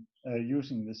of them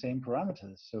using the same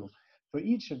parameters. So for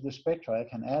each of the spectra, I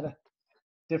can add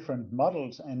different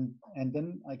models, and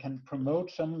then I can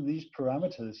promote some of these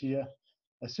parameters here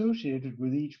associated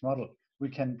with each model. We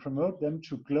can promote them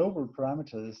to global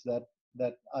parameters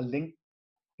that are linked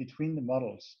between the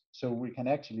models. So we can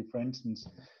actually, for instance,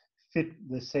 fit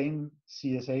the same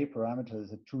CSA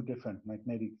parameters at two different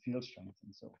magnetic field strengths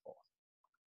and so forth.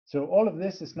 So all of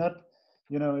this is not,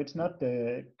 it's not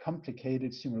the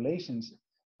complicated simulations,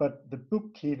 but the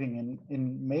bookkeeping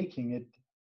in making it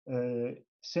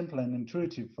simple and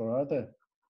intuitive for other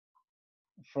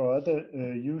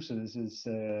users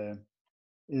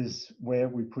is where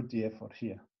we put the effort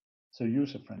here. So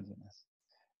user friendliness.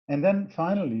 And then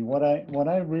finally, what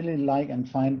I really like and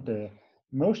find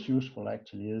most useful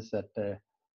actually is that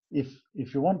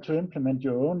if you want to implement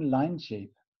your own line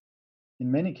shape,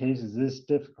 in many cases this is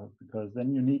difficult because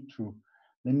then you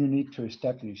need to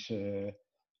establish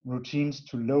routines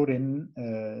to load in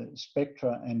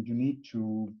spectra, and you need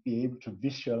to be able to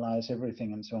visualize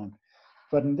everything and so on.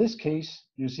 But in this case,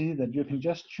 you see that you can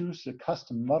just choose a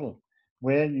custom model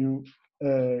where you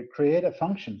create a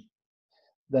function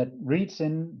that reads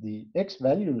in the x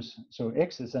values. So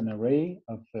x is an array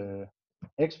of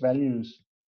x values,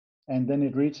 and then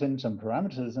it reads in some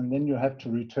parameters, and then you have to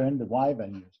return the y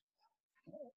values.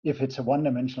 If it's a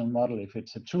one-dimensional model, if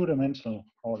it's a two-dimensional,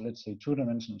 or let's say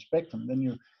two-dimensional spectrum,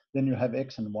 then you have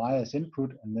x and y as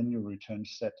input, and then you return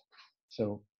z.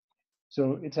 So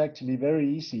it's actually very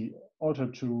easy also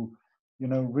to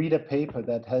read a paper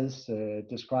that has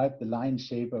described the line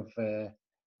shape of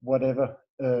whatever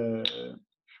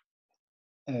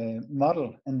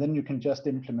model, and then you can just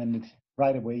implement it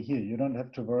right away here. You don't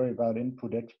have to worry about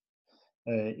input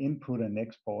and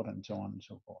export and so on and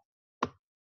so forth.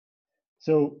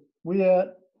 So we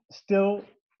are still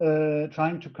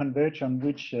trying to converge on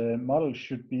which model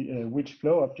should be, which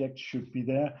flow objects should be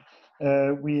there.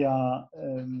 We are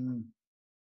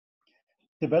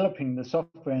developing the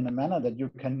software in a manner that you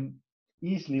can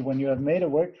easily, when you have made a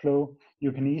workflow,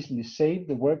 you can easily save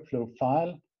the workflow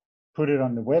file, put it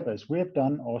on the web as we have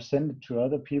done, or send it to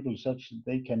other people such that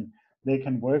they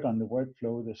can work on the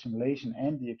workflow, the simulation,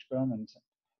 and the experiments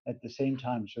at the same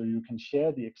time. So you can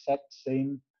share the exact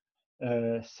same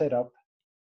setup,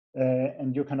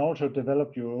 and you can also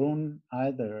develop your own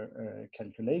either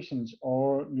calculations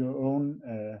or your own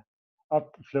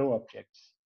flow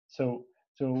objects. So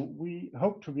we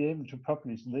hope to be able to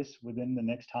publish this within the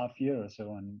next half year or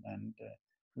so, and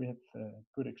we have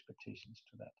good expectations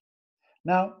to that.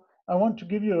 Now, I want to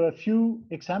give you a few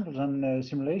examples on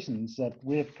simulations that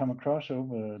we have come across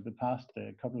over the past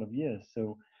couple of years.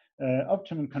 So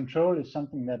optimum control is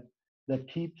something that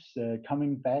keeps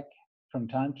coming back from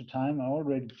time to time. I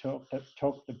already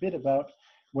talked a bit about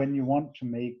when you want to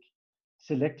make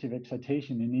selective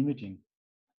excitation in imaging.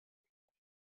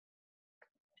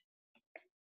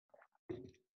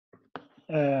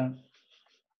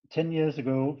 10 years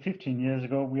ago, 15 years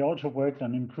ago, we also worked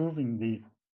on improving the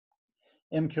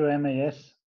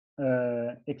MQMAS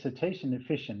excitation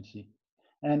efficiency,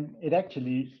 and it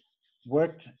actually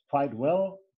worked quite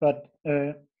well, but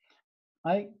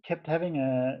I kept having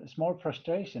a small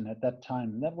frustration at that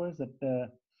time. That was that,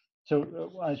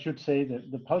 so I should say that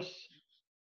the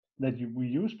we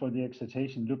use for the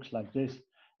excitation looks like this,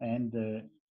 and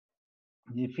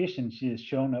the efficiency is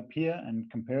shown up here, and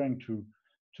comparing to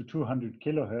 200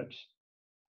 kilohertz,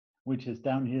 which is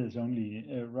down here, is only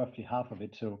roughly half of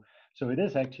it. So it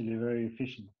is actually very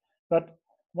efficient. But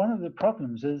one of the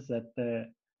problems is that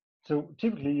so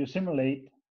typically you simulate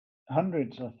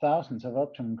hundreds or thousands of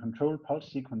optimum control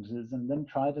pulse sequences and then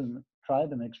try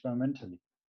them experimentally.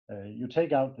 You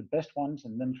take out the best ones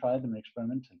and then try them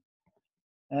experimentally.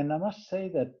 And I must say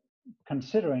that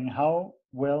considering how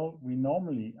well we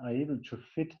normally are able to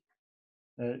fit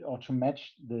or to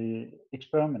match the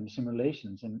experiment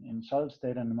simulations in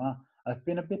solid-state NMR, I've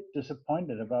been a bit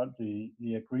disappointed about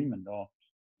the agreement or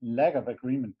lack of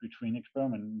agreement between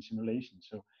experiment and simulation.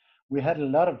 So we had a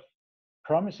lot of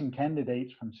promising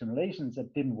candidates from simulations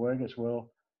that didn't work as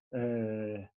well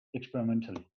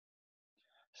experimentally.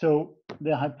 So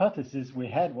the hypothesis we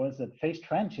had was that phase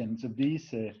transients of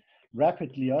these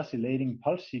rapidly oscillating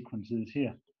pulse sequences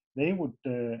here, they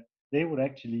would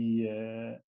actually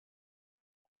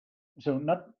so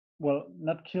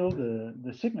not kill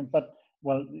the signal, but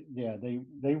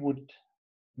they would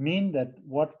mean that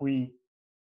what we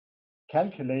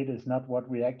calculate is not what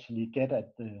we actually get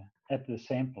at the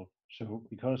sample. So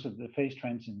because of the phase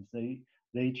transients,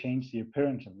 they change the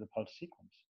appearance of the pulse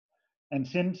sequence. And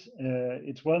since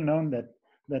it's well known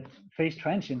that phase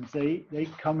transients, they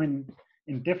come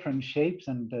in different shapes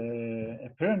and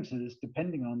appearances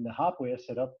depending on the hardware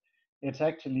setup, it's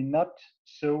actually not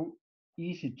so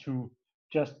easy to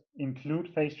just include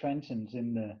phase transients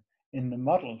in the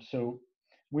model. So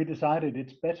we decided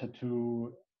it's better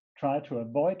to try to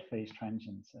avoid phase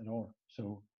transients at all,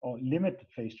 or limit the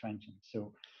phase transients.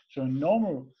 So in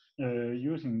normal,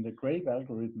 using the Grape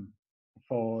algorithm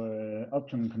for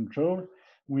optimum control,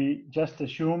 we just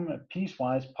assume a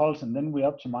piecewise pulse, and then we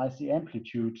optimize the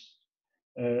amplitudes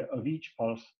of each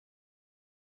pulse.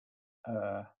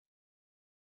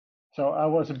 So I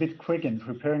was a bit quick in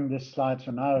preparing this slide.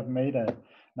 So now I've made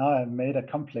a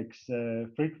complex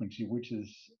frequency, which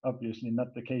is obviously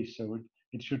not the case. So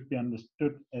it should be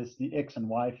understood as the X and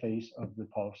Y phase of the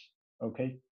pulse.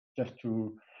 Okay, just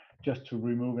to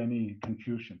remove any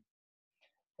confusion.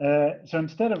 So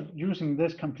instead of using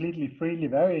this completely freely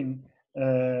varying,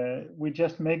 we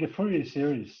just make a Fourier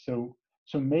series. So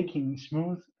making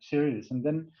smooth series, and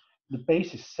then the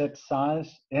basis set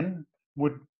size n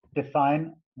would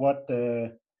define what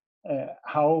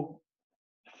how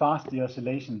fast the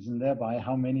oscillations, and thereby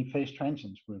how many phase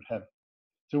transients we would have.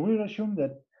 So we would assume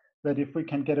that if we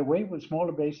can get away with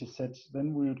smaller basis sets,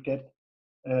 then we would get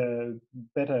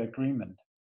better agreement.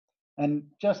 And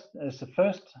just as a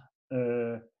first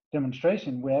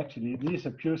demonstration, these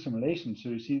are pure simulations. So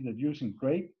you see that using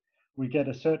Grape, we get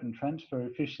a certain transfer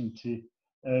efficiency.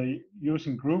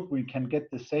 Using Group, we can get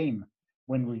the same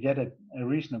when we get a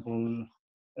reasonable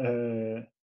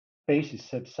basis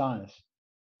set size.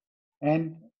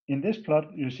 And in this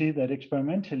plot, you see that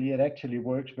experimentally it actually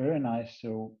works very nice.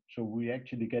 So we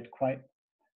actually get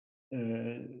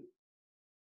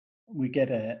we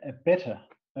get a better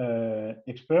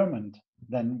experiment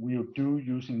than we would do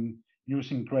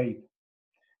using Grape.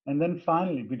 And then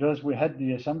finally, because we had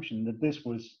the assumption that this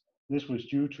was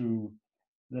due to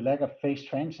the lack of phase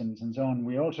transients and so on,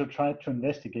 we also tried to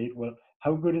investigate, well,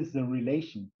 how good is the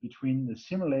relation between the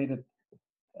simulated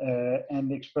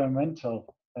and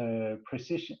experimental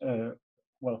precision,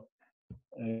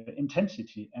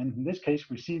 intensity. And in this case,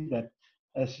 we see that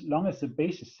as long as the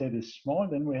basis set is small,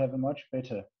 then we have a much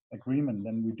better agreement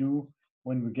than we do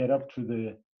when we get up to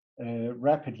the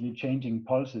rapidly changing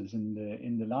pulses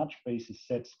in the large basis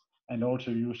sets, and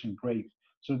also using Grape.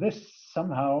 So this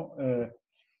somehow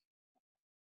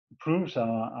proves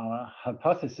our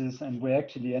hypothesis, and we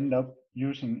actually end up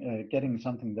using getting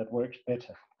something that works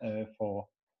better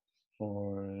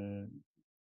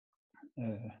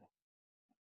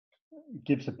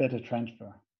gives a better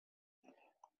transfer.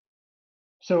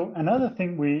 So another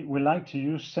thing we like to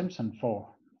use SIMPSON for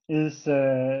is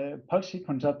pulse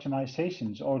sequence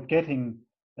optimizations, or getting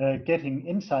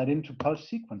insight into pulse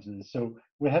sequences. So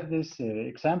we have this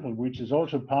example, which is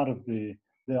also part of the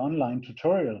online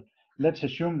tutorial. Let's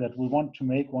assume that we want to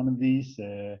make one of these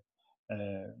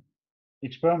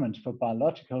experiments for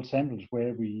biological samples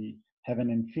where we have an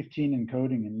N15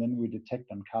 encoding and then we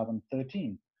detect on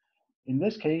carbon-13. In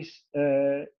this case,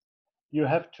 you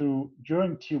have to,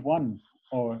 during T1,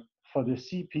 or for the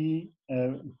CP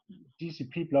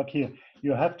DCP block here,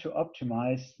 you have to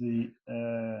optimize the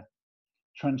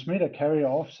transmitter carrier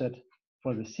offset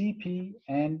for the CP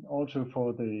and also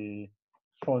for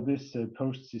this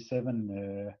post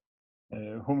C7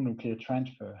 home nuclear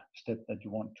transfer step that you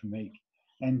want to make.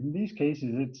 And in these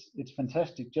cases, it's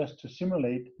fantastic just to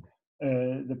simulate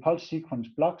the pulse sequence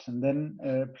blocks and then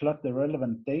plot the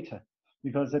relevant data,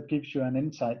 because that gives you an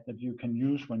insight that you can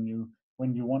use when you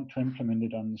want to implement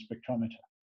it on the spectrometer.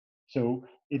 So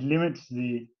it limits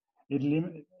the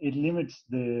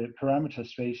parameter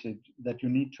space that you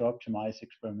need to optimize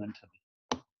experimentally.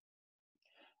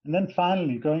 And then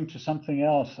finally, going to something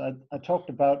else, I talked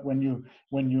about when you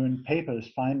in papers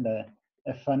find a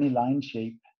funny line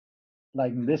shape,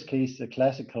 like in this case, the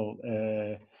classical,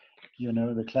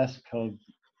 the classical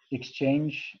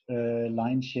exchange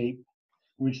line shape,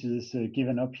 which is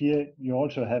given up here. You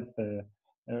also have,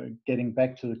 getting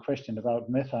back to the question about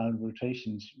methyl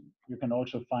rotations, you can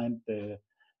also find the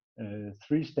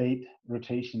 3-state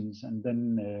rotations, and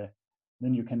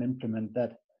then you can implement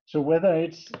that. So whether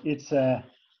it's a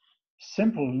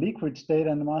simple liquid state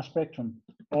NMR spectrum,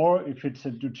 or if it's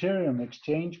a deuterium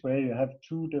exchange where you have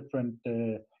two different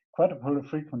quadrupolar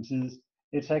frequencies,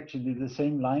 it's actually the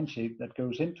same line shape that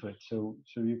goes into it. So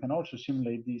you can also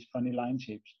simulate these funny line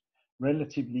shapes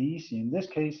relatively easy. In this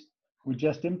case, we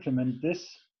just implement this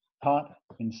part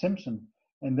in SIMPSON,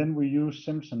 and then we use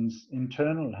SIMPSON's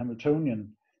internal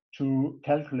Hamiltonian to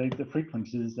calculate the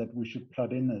frequencies that we should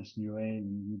plot in as nu A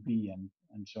and nu B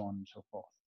and so on and so forth.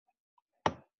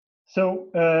 So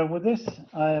with this,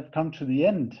 I have come to the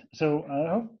end. So I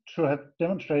hope to have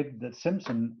demonstrated that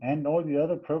SIMPSON and all the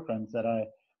other programs that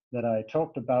I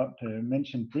talked about,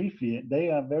 mentioned briefly, they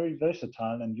are very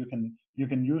versatile, and you can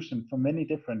use them for many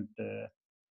different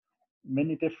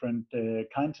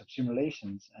kinds of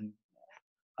simulations. And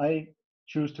I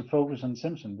choose to focus on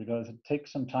SIMPSON because it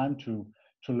takes some time to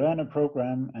learn a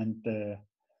program,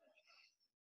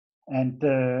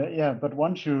 yeah, but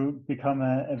once you become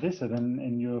a wizard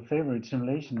in your favorite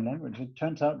simulation language, it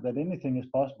turns out that anything is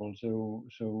possible.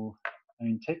 So I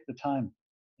mean, take the time.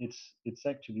 It's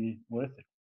actually worth it.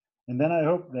 And then I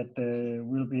hope that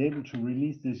we'll be able to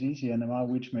release this easy NMR,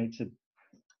 which makes it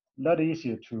a lot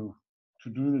easier to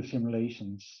do the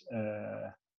simulations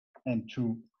and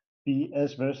to be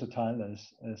as versatile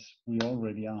as we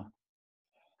already are.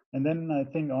 And then I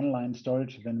think online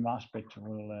storage of NMR spectra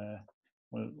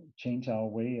will change our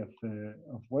way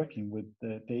of working with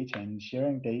the data and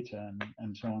sharing data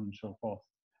and so on and so forth.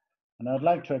 And I'd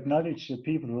like to acknowledge the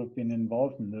people who have been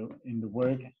involved in the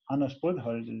work. Anders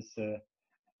Brudholt is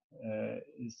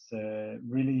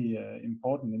really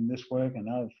important in this work, and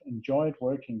I've enjoyed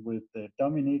working with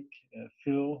Dominic,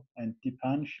 Phil, and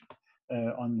Dipansh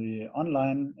on the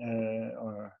online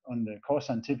or on the core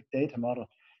scientific data model,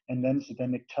 and then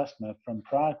Zdenek Tosma from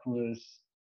Prague, who has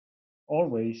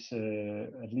always,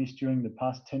 at least during the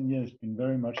past 10 years, been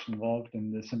very much involved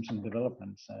in the SIMPSON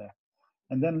developments.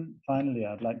 And then finally,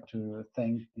 I'd like to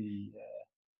thank the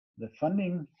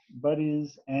funding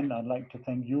bodies, and I'd like to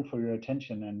thank you for your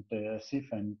attention, and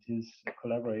Asif and his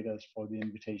collaborators for the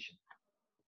invitation.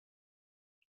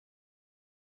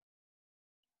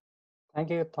 Thank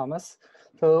you, Thomas.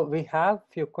 So we have a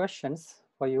few questions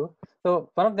for you. So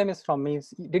one of them is from me.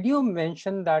 Did you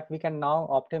mention that we can now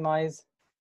optimize?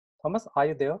 Thomas, are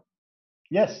you there?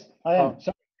 Yes, I am.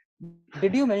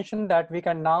 Did you mention that we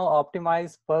can now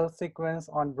optimize pulse sequence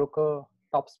on Bruker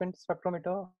topspin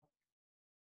spectrometer?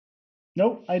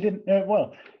 No, I didn't.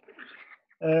 Well,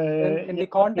 in the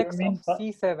context of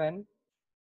C7,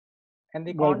 in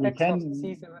the context of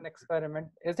C7 experiment,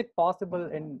 is it possible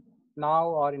in now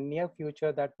or in near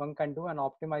future that one can do an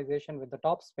optimization with the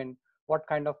topspin? What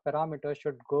kind of parameters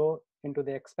should go into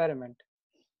the experiment?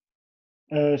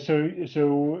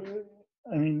 So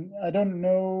I mean, I don't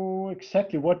know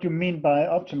exactly what you mean by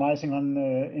optimizing on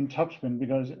in topspin,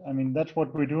 because I mean that's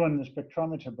what we do on the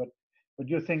spectrometer. But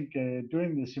you think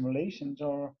doing the simulations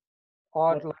or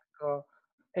like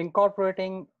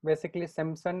incorporating basically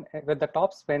SIMPSON with the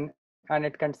topspin, and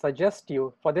it can suggest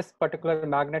you for this particular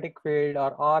magnetic field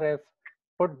or RF,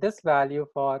 put this value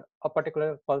for a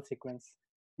particular pulse sequence.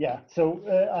 Yeah, so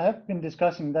I have been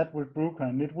discussing that with Bruker,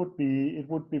 and it would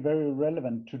be very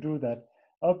relevant to do that.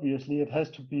 Obviously, it has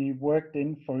to be worked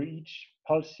in for each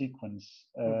pulse sequence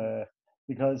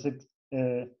because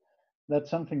that's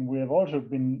something we have also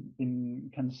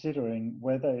been considering,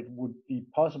 whether it would be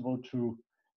possible to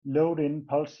load in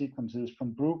pulse sequences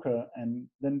from Bruker and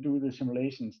then do the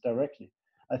simulations directly.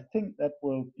 I think that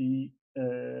will be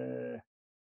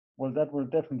well, that will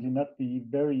definitely not be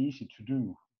very easy to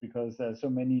do, because there are so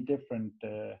many different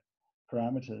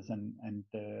parameters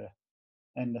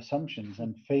and assumptions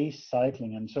and phase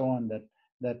cycling and so on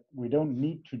that we don't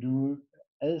need to do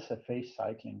as a phase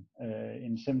cycling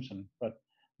in SIMPSON, but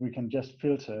we can just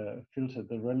filter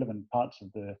the relevant parts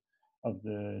of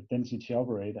the density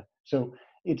operator. So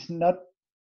it's not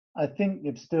I think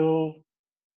it's still,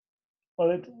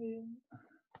 well,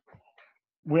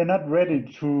 we're not ready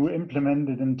to implement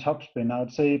it in topspin. I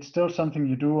would say it's still something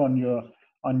you do at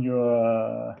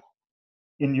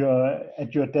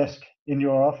your desk in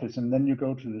your office, and then you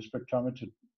go to the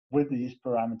spectrometer with these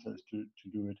parameters to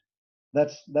do it.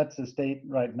 That's the state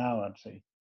right now, I'd say.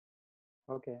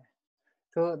 Okay.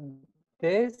 So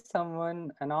there's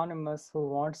someone anonymous who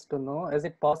wants to know, is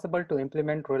it possible to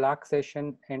implement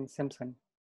relaxation in SIMPSON?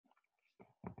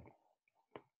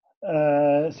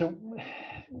 So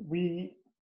we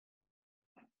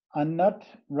are not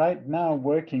right now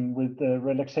working with the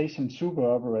relaxation super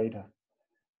operator.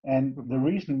 And the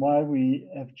reason why we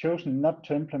have chosen not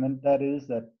to implement that is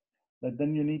that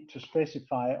then you need to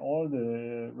specify all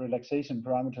the relaxation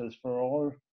parameters for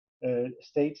all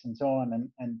states and so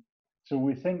on. And so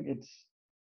we think it's,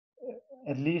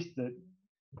 at least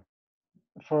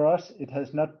for us, it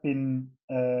has not been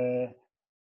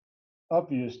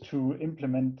obvious to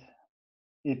implement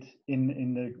it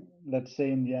in the, let's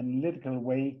say, in the analytical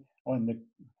way or in the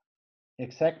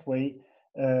exact way,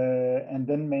 and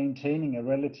then maintaining a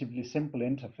relatively simple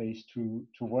interface to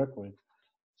work with.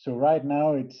 So right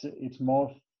now it's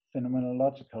more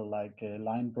phenomenological, like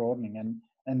line broadening,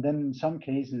 and then in some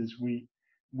cases we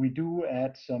do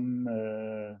add some,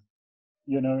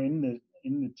 in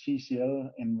the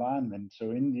TCL environment.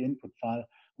 So in the input file,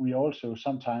 we also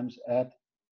sometimes add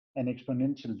an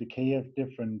exponential decay of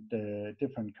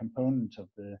different components of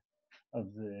the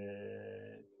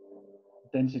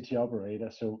density operator.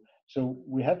 So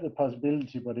we have the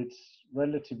possibility, but it's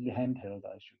relatively handheld,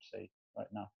 I should say,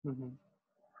 right now.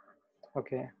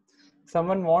 Okay.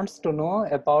 Someone wants to know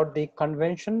about the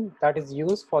convention that is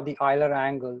used for the Euler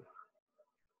angle.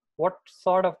 What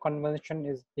sort of convention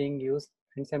is being used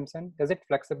in SIMPSON? Is it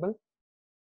flexible?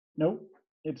 No,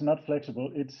 it's not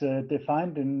flexible. It's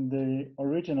defined in the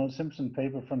original SIMPSON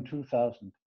paper from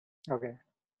 2000. Okay.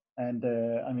 And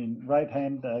I mean, right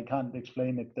hand, I can't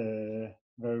explain it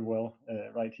very well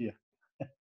right here.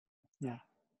 Yeah.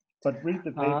 But read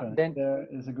the paper. Then there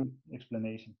is a good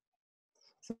explanation.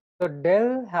 So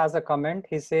Dell has a comment.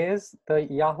 He says the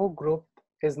Yahoo group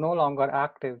is no longer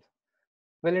active.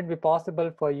 Will it be possible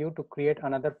for you to create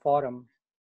another forum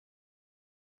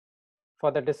for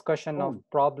the discussion of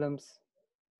problems?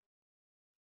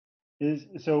 The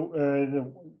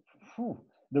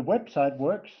website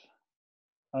works.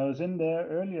 I was in there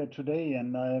earlier today,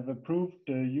 and I have approved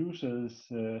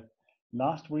users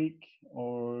last week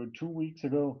or 2 weeks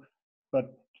ago,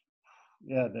 but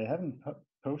yeah, they haven't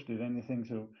posted anything.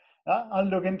 So I'll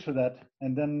look into that,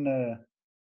 and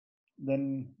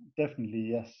then definitely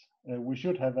yes, we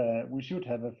should have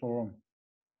a forum.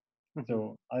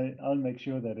 So I'll make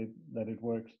sure that it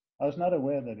works. I was not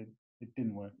aware that it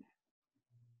didn't work.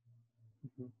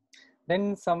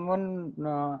 Then someone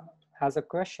has a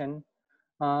question.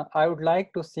 I would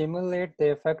like to simulate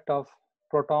the effect of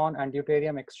proton and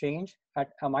deuterium exchange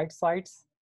at amide sites.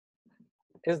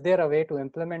 Is there a way to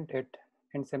implement it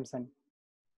in SIMPSON?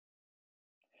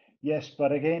 Yes,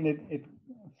 but again, it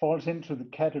falls into the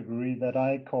category that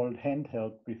I called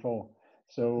handheld before.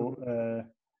 So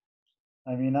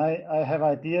I mean, I have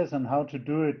ideas on how to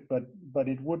do it, but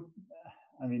it would,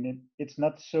 I mean, it's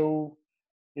not so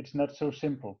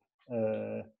simple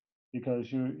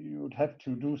because you would have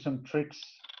to do some tricks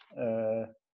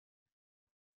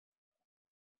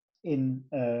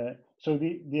so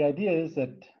the idea is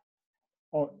that,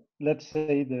 or let's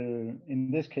say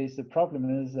in this case, the problem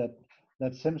is that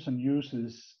SIMPSON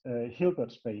uses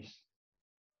Hilbert space,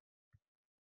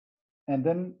 and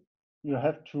then you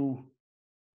have to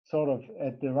sort of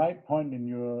at the right point in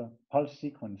your pulse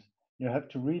sequence, you have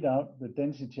to read out the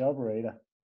density operator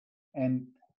and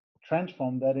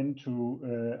transform that into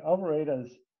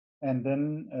operators, and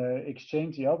then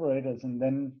exchange the operators, and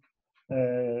then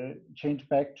change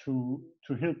back to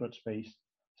Hilbert space.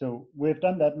 So we've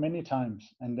done that many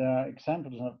times, and there are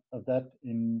examples of that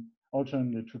also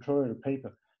in the tutorial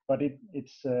paper. But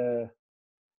it's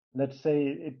let's say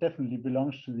it definitely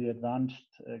belongs to the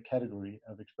advanced category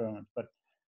of experiments. But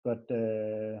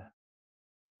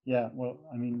yeah, well,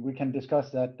 I mean, we can discuss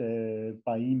that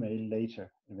by email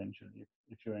later, eventually,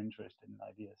 if you're interested in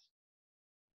ideas.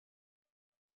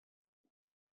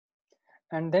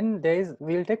 And then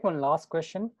we'll take one last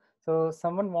question. So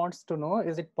someone wants to know,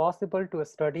 is it possible to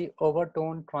study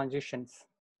overtone transitions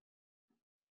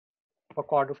for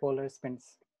quadrupolar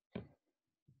spins?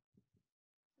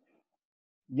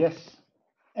 Yes,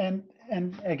 and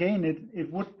again,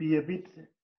 it would be a bit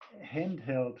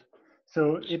handheld.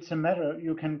 So it's a matter,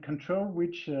 you can control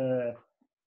which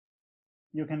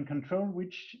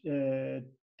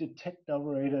detect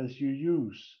operators you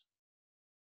use.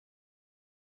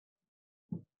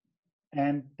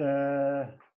 And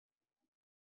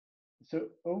so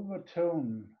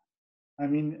overtone, I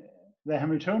mean, the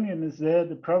Hamiltonian is there,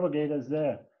 the propagator is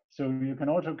there. So you can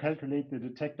also calculate the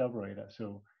detect operator.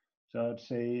 So I'd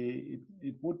say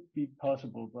it would be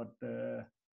possible, but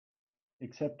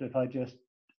except if I just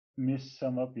miss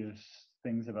some obvious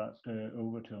things about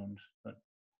overtones.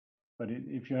 But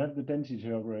if you have the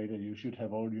density operator, you should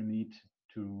have all you need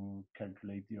to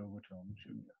calculate the overtone,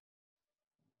 shouldn't you?